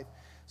this life.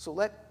 So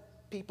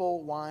let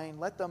people whine.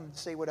 Let them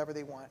say whatever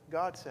they want.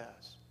 God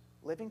says,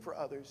 living for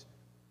others,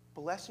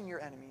 blessing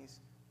your enemies,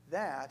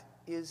 that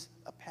is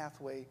a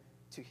pathway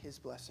to his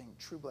blessing,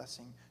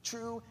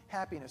 true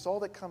happiness, all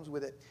that comes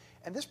with it.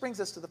 And this brings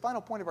us to the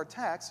final point of our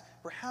text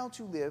for how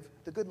to live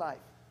the good life.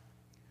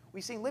 We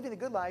see living the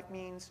good life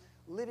means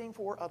living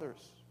for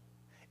others.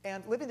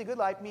 And living the good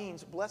life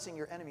means blessing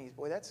your enemies.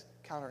 Boy, that's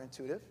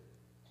counterintuitive.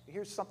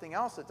 Here's something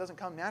else that doesn't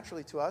come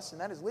naturally to us,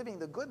 and that is living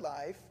the good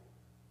life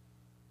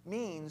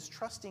means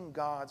trusting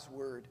God's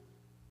word.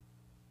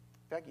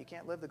 In fact, you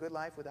can't live the good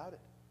life without it,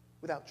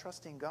 without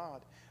trusting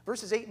God.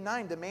 Verses 8 and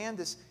 9 demand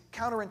this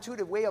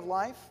counterintuitive way of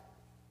life.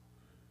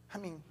 I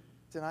mean,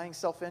 denying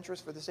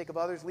self-interest for the sake of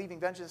others, leaving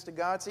vengeance to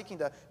God, seeking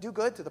to do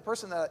good to the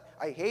person that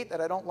I hate, that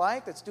I don't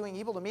like, that's doing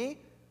evil to me.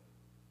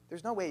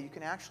 There's no way you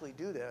can actually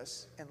do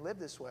this and live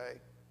this way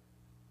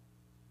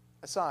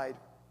aside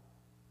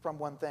from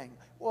one thing.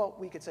 Well,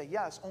 we could say,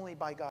 yes, only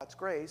by God's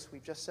grace.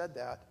 We've just said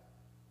that.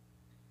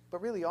 But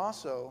really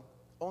also,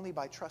 only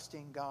by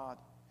trusting God.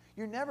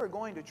 You're never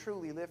going to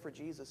truly live for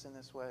Jesus in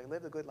this way,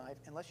 live the good life,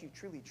 unless you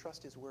truly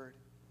trust his word,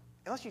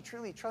 unless you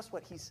truly trust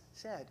what he's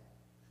said.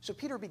 So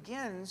Peter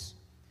begins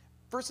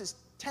verses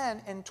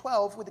 10 and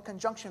 12 with the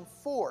conjunction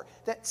for.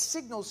 That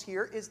signals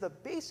here is the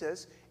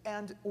basis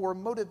and or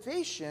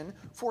motivation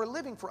for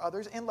living for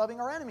others and loving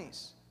our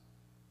enemies,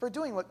 for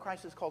doing what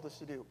Christ has called us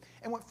to do.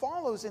 And what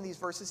follows in these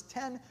verses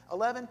 10,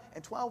 11,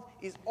 and 12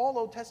 is all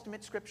Old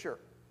Testament scripture.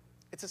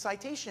 It's a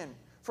citation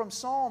from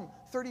Psalm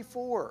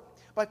 34.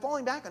 By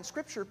falling back on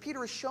scripture,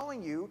 Peter is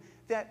showing you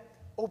that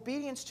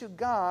obedience to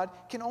God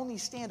can only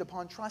stand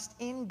upon trust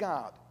in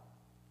God.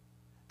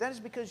 That is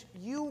because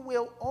you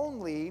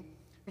only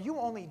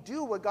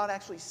do what God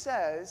actually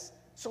says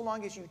so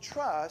long as you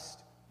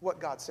trust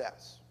what God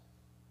says.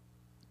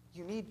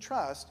 You need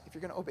trust if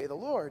you're going to obey the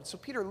Lord. So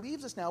Peter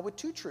leaves us now with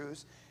two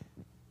truths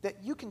that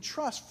you can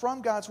trust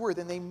from God's word,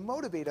 and they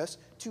motivate us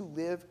to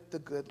live the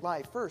good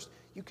life. First,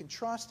 you can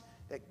trust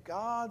that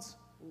God's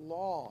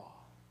law,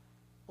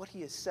 what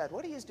he has said,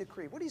 what he has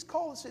decreed, what he's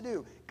called us to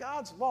do,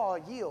 God's law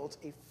yields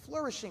a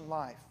flourishing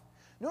life.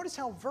 Notice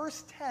how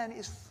verse 10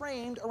 is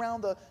framed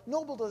around the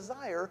noble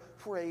desire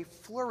for a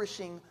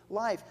flourishing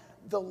life,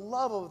 the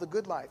love of the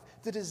good life,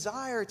 the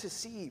desire to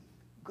see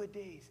good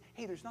days.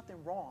 Hey, there's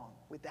nothing wrong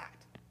with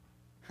that.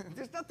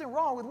 There's nothing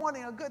wrong with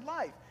wanting a good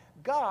life.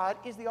 God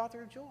is the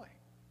author of joy.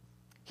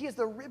 He is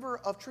the river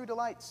of true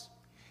delights.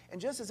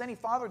 And just as any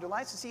father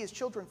delights to see his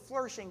children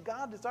flourishing,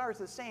 God desires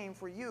the same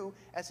for you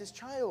as his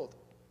child.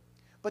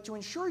 But to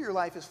ensure your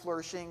life is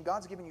flourishing,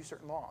 God's given you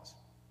certain laws.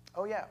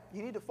 Oh yeah,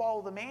 you need to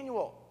follow the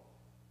manual.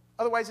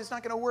 Otherwise, it's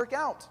not going to work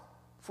out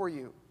for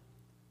you.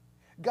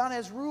 God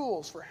has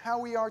rules for how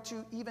we are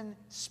to even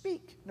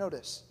speak,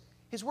 notice.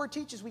 His word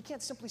teaches we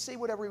can't simply say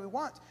whatever we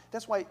want.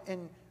 That's why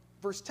in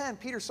verse 10,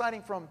 Peter,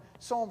 citing from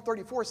Psalm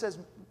 34, says,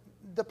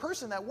 the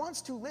person that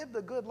wants to live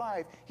the good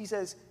life, he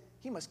says,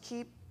 he must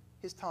keep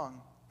his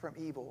tongue from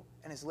evil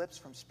and his lips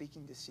from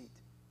speaking deceit.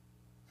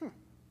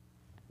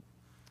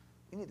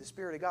 We need the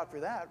Spirit of God for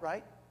that,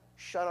 right?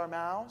 Shut our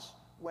mouths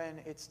when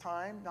it's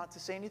time not to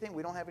say anything.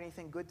 We don't have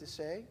anything good to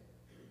say.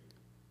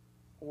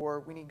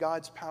 Or we need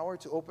God's power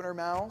to open our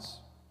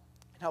mouths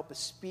and help us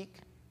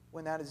speak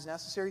when that is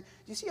necessary. Do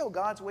you see how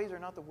God's ways are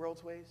not the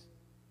world's ways?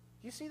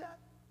 Do you see that?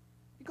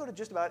 You go to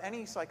just about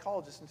any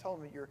psychologist and tell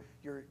them that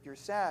you're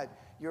sad,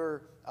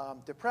 you're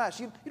depressed,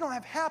 you don't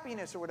have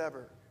happiness or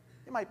whatever.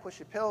 They might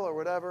push a pill or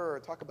whatever, or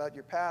talk about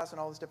your past and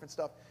all this different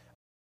stuff.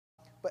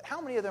 But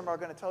how many of them are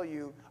going to tell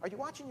you, are you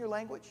watching your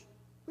language?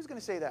 Who's going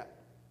to say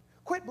that?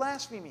 Quit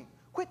blaspheming.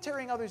 Quit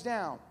tearing others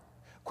down.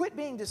 Quit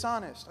being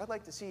dishonest. I'd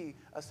like to see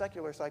a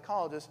secular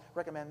psychologist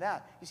recommend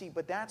that. You see,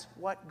 but that's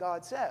what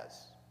God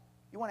says.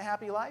 You want a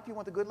happy life? You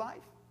want the good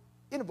life?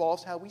 It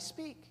involves how we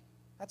speak.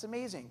 That's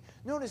amazing.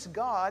 Notice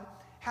God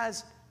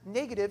has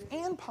negative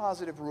and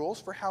positive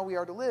rules for how we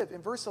are to live.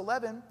 In verse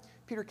 11,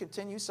 Peter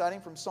continues, citing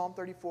from Psalm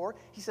 34.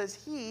 He says,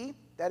 he,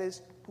 that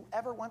is,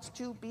 whoever wants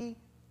to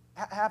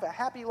have a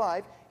happy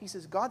life, he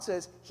says, God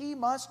says, he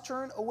must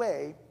turn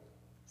away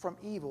from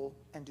evil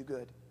and do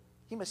good.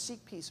 He must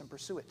seek peace and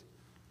pursue it.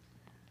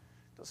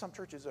 So some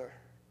churches are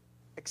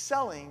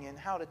excelling in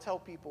how to tell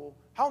people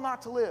how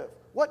not to live,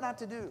 what not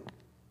to do,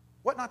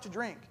 what not to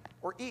drink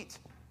or eat,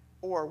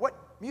 or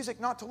what music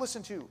not to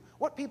listen to,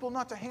 what people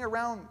not to hang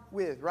around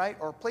with, right?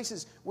 Or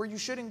places where you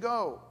shouldn't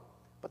go.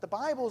 But the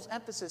Bible's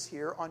emphasis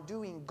here on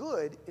doing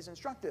good is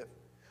instructive.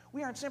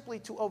 We aren't simply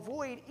to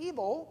avoid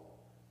evil,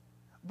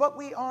 but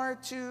we are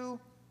to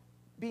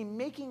be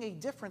making a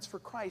difference for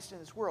Christ in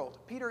this world.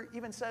 Peter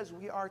even says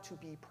we are to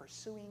be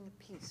pursuing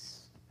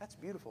peace. That's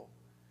beautiful.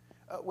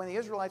 When the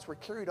Israelites were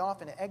carried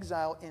off into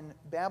exile in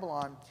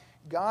Babylon,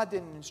 God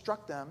didn't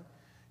instruct them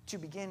to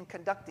begin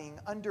conducting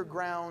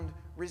underground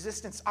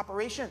resistance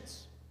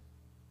operations.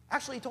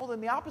 Actually, he told them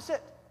the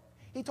opposite.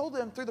 He told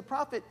them through the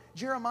prophet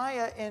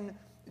Jeremiah in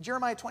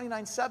Jeremiah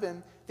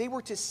 29:7, they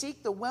were to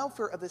seek the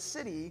welfare of the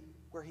city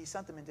where he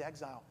sent them into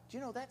exile. Do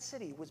you know that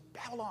city was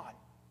Babylon?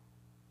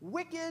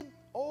 Wicked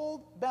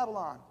old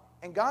Babylon.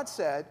 And God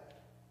said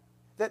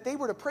that they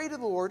were to pray to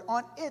the Lord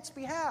on its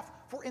behalf.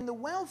 For in the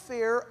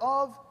welfare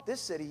of this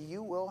city,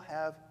 you will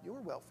have your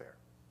welfare.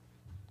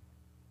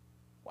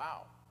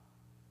 Wow.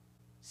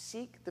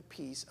 Seek the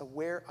peace of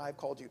where I've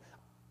called you.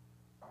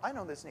 I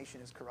know this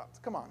nation is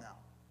corrupt. Come on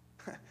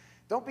now.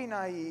 Don't be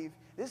naive.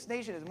 This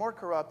nation is more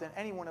corrupt than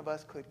any one of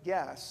us could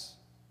guess.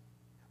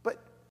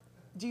 But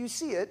do you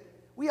see it?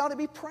 We ought to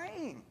be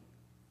praying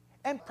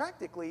and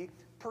practically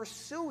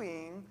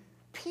pursuing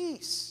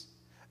peace,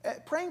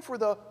 praying for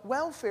the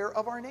welfare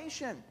of our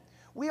nation.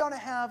 We ought to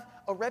have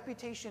a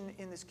reputation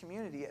in this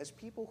community as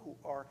people who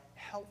are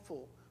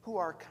helpful, who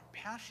are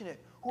compassionate,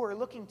 who are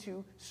looking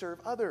to serve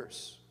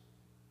others,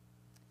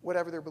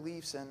 whatever their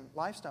beliefs and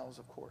lifestyles,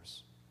 of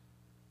course.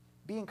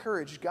 Be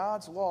encouraged.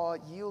 God's law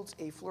yields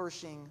a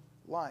flourishing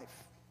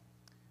life.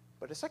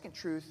 But a second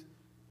truth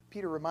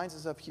Peter reminds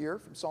us of here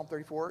from Psalm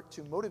 34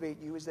 to motivate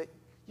you is that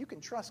you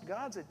can trust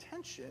God's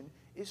attention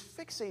is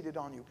fixated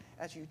on you.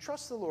 As you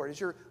trust the Lord, as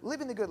you're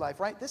living the good life,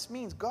 right? This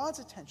means God's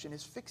attention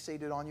is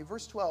fixated on you.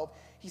 Verse 12,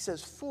 he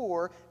says,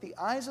 "For the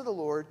eyes of the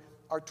Lord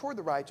are toward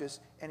the righteous,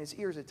 and his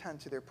ears attend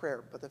to their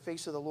prayer. But the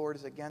face of the Lord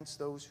is against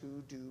those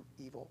who do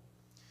evil."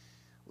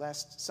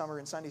 Last summer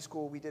in Sunday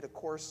school, we did a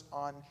course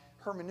on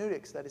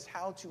hermeneutics, that is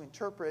how to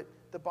interpret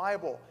the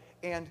Bible.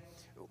 And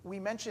we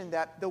mentioned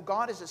that though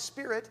God is a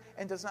spirit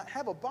and does not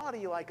have a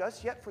body like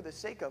us, yet for the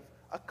sake of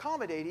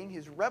accommodating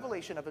his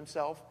revelation of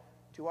himself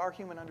to our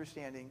human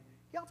understanding,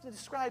 he often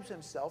describes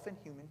himself in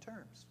human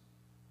terms.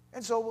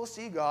 And so we'll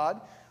see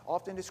God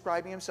often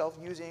describing himself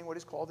using what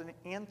is called an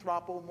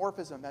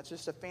anthropomorphism. That's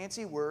just a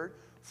fancy word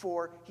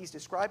for he's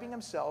describing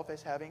himself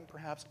as having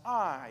perhaps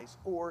eyes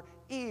or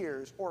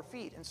ears or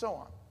feet and so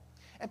on.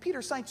 And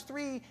Peter cites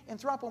 3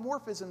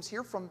 anthropomorphisms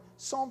here from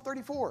Psalm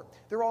 34.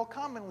 They're all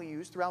commonly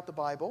used throughout the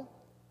Bible.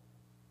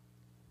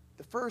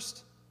 The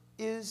first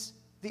is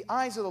the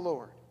eyes of the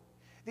Lord.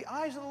 The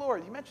eyes of the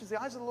Lord, he mentions the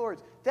eyes of the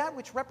Lord, that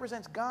which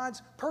represents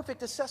God's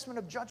perfect assessment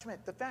of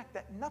judgment, the fact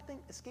that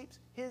nothing escapes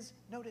his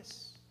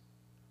notice.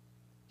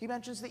 He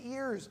mentions the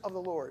ears of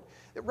the Lord.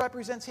 It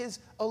represents his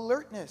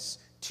alertness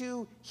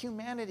to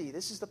humanity.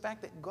 This is the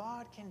fact that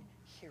God can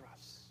hear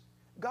us.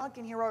 God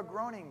can hear our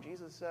groaning.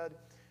 Jesus said,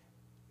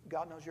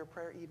 God knows your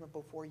prayer even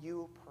before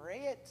you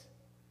pray it.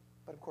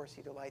 But of course,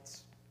 he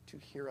delights to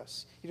hear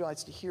us. He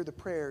delights to hear the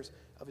prayers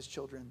of his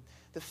children.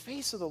 The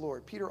face of the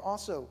Lord, Peter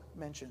also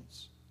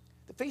mentions.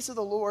 The face of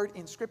the Lord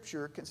in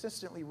Scripture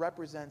consistently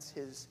represents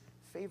his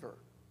favor.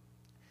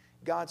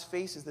 God's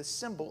face is the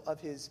symbol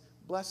of his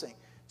blessing.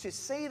 To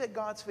say that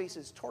God's face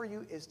is toward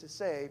you is to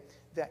say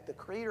that the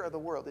creator of the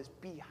world is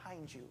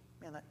behind you.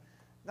 Man,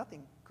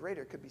 nothing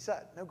greater could be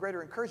said. No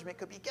greater encouragement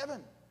could be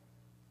given.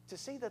 To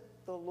say that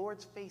the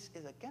Lord's face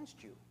is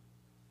against you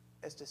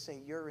is to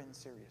say you're in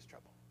serious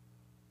trouble.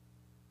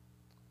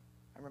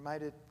 I'm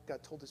reminded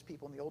God told his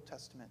people in the Old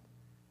Testament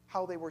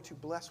how they were to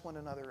bless one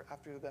another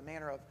after the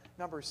manner of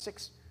Numbers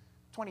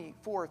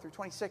 6:24 through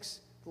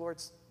 26.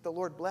 The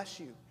Lord bless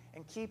you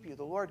and keep you.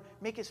 The Lord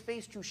make his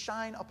face to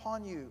shine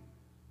upon you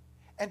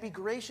and be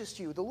gracious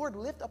to you. The Lord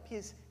lift up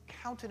his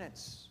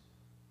countenance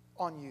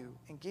on you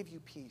and give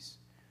you peace.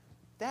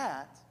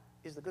 That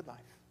is the good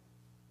life.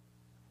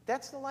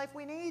 That's the life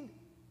we need.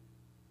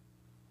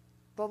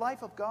 The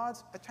life of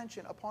God's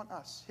attention upon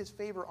us, his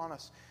favor on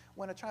us.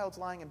 When a child's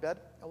lying in bed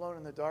alone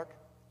in the dark,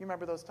 you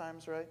remember those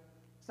times, right?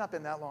 It's not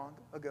been that long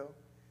ago.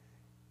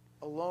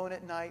 Alone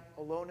at night,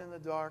 alone in the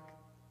dark,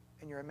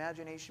 and your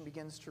imagination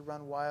begins to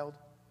run wild.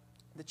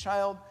 The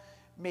child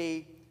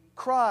may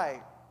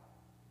cry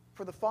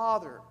for the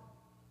father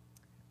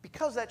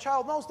because that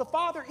child knows the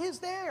father is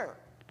there.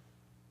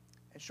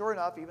 And sure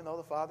enough, even though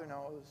the father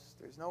knows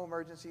there's no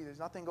emergency, there's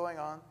nothing going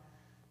on,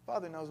 the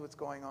father knows what's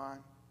going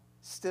on.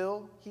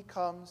 Still, he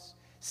comes.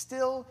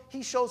 Still,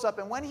 he shows up.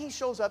 And when he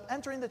shows up,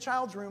 entering the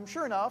child's room,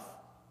 sure enough,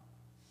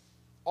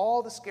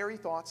 all the scary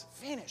thoughts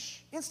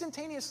vanish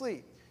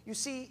instantaneously. You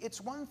see, it's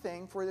one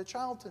thing for the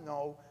child to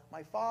know,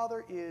 my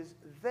father is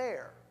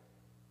there.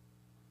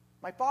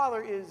 My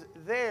father is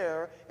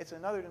there. It's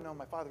another to know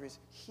my father is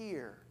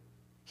here.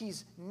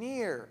 He's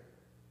near.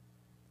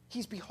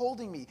 He's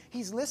beholding me.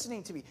 He's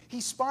listening to me.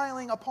 He's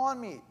smiling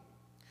upon me.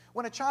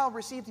 When a child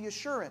receives the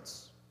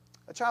assurance,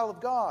 a child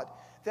of God,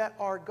 that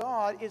our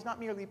God is not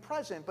merely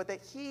present, but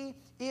that he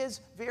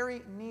is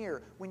very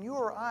near. When you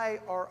or I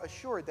are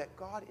assured that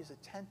God is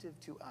attentive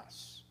to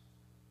us,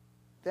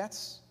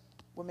 that's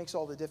what makes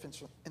all the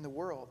difference in the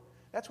world.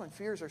 That's when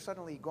fears are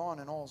suddenly gone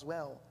and all's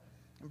well.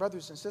 And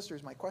brothers and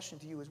sisters, my question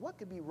to you is, what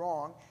could be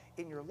wrong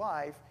in your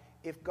life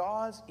if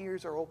God's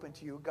ears are open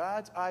to you,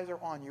 God's eyes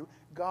are on you,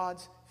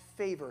 God's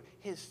favor,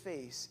 his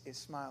face is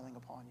smiling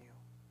upon you?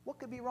 What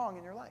could be wrong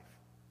in your life?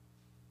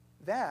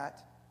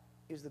 That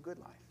is the good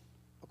life,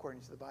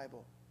 according to the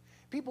Bible.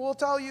 People will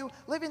tell you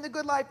living the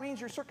good life means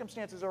your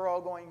circumstances are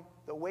all going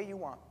the way you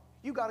want.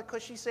 You got a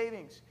cushy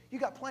savings. You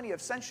got plenty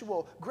of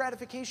sensual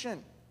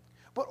gratification.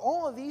 But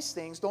all of these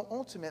things don't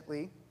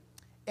ultimately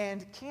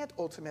and can't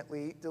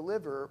ultimately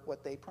deliver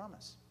what they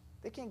promise.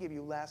 They can't give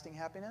you lasting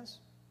happiness.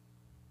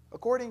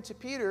 According to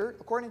Peter,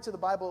 according to the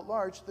Bible at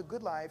large, the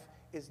good life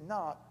is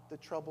not the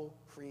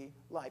trouble-free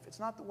life. It's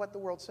not what the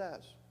world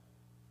says.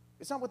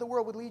 It's not what the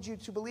world would lead you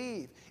to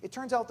believe. It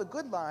turns out the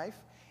good life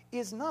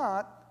is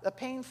not a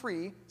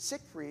pain-free,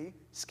 sick-free,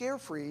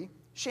 scare-free,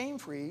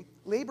 shame-free,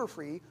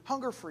 labor-free,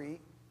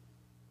 hunger-free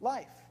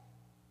life.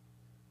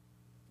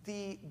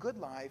 The good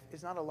life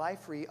is not a life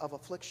free of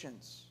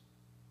afflictions.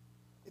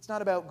 It's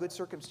not about good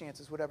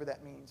circumstances, whatever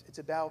that means. It's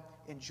about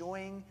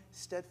enjoying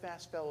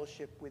steadfast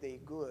fellowship with a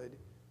good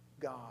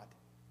God.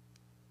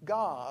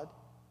 God,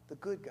 the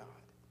good God,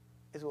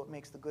 is what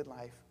makes the good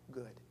life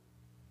good.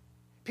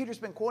 Peter's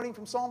been quoting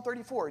from Psalm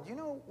 34. Do you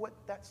know what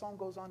that psalm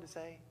goes on to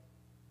say?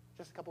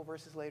 Just a couple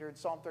verses later in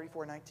Psalm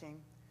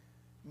 34:19.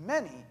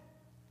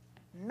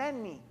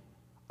 Many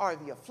are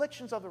the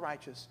afflictions of the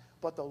righteous,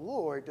 but the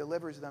Lord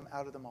delivers them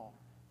out of them all.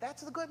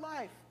 That's the good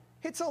life.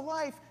 It's a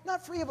life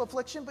not free of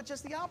affliction, but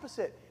just the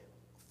opposite.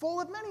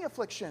 Full of many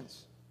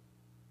afflictions.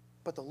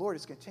 But the Lord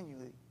is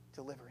continually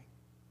delivering.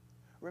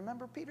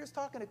 Remember, Peter's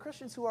talking to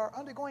Christians who are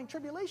undergoing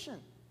tribulation,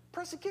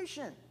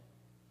 persecution.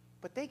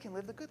 But they can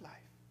live the good life.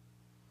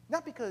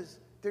 Not because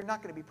they're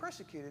not going to be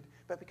persecuted,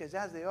 but because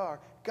as they are,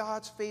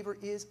 God's favor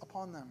is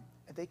upon them,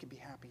 and they can be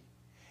happy.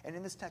 And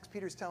in this text,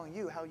 Peter's telling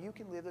you how you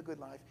can live the good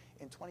life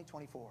in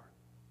 2024.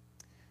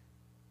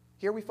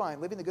 Here we find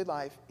living the good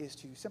life is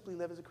to simply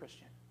live as a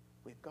Christian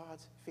with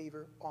God's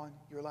favor on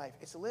your life.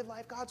 It's to live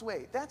life God's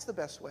way. That's the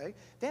best way.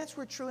 That's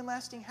where true and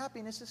lasting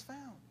happiness is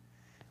found.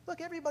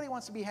 Look, everybody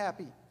wants to be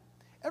happy.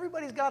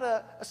 Everybody's got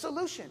a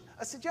solution,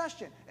 a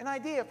suggestion, an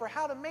idea for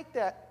how to make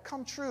that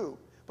come true.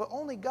 But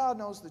only God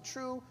knows the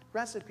true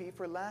recipe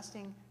for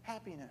lasting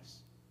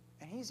happiness.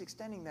 And he's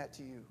extending that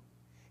to you.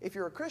 If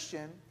you're a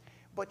Christian,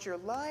 but your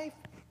life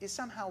is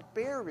somehow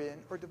barren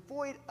or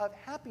devoid of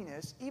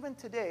happiness, even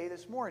today,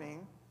 this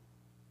morning,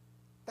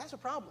 that's a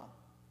problem.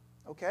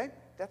 Okay?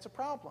 That's a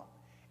problem.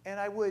 And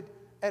I would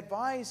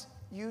advise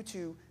you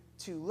to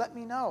let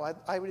me know.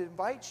 I would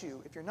invite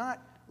you, if you're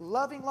not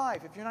loving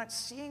life, if you're not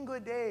seeing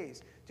good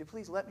days, to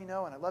please let me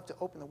know. And I'd love to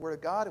open the Word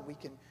of God and we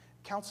can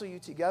counsel you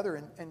together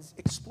and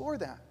explore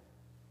that.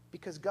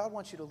 Because God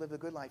wants you to live the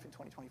good life in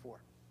 2024.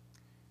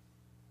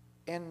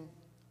 And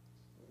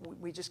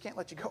we just can't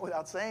let you go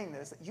without saying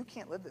this. That you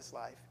can't live this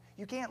life.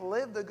 You can't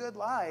live the good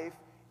life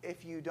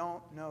if you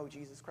don't know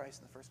Jesus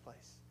Christ in the first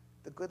place.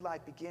 The good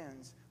life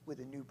begins with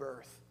a new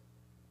birth.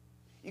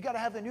 You got to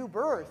have the new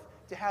birth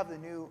to have the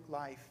new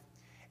life.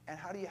 And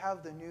how do you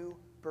have the new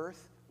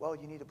birth? Well,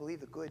 you need to believe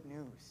the good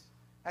news.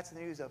 That's the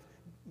news of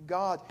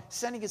God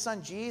sending his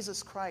son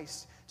Jesus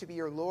Christ to be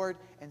your Lord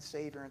and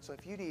Savior. And so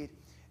if you need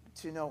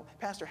to know,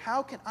 Pastor,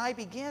 how can I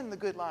begin the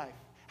good life?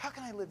 How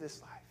can I live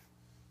this life?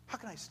 How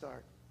can I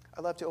start?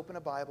 I'd love to open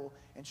a Bible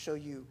and show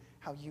you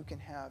how you can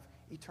have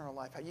eternal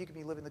life, how you can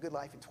be living the good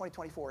life in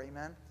 2024.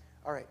 Amen?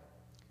 All right,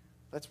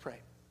 let's pray.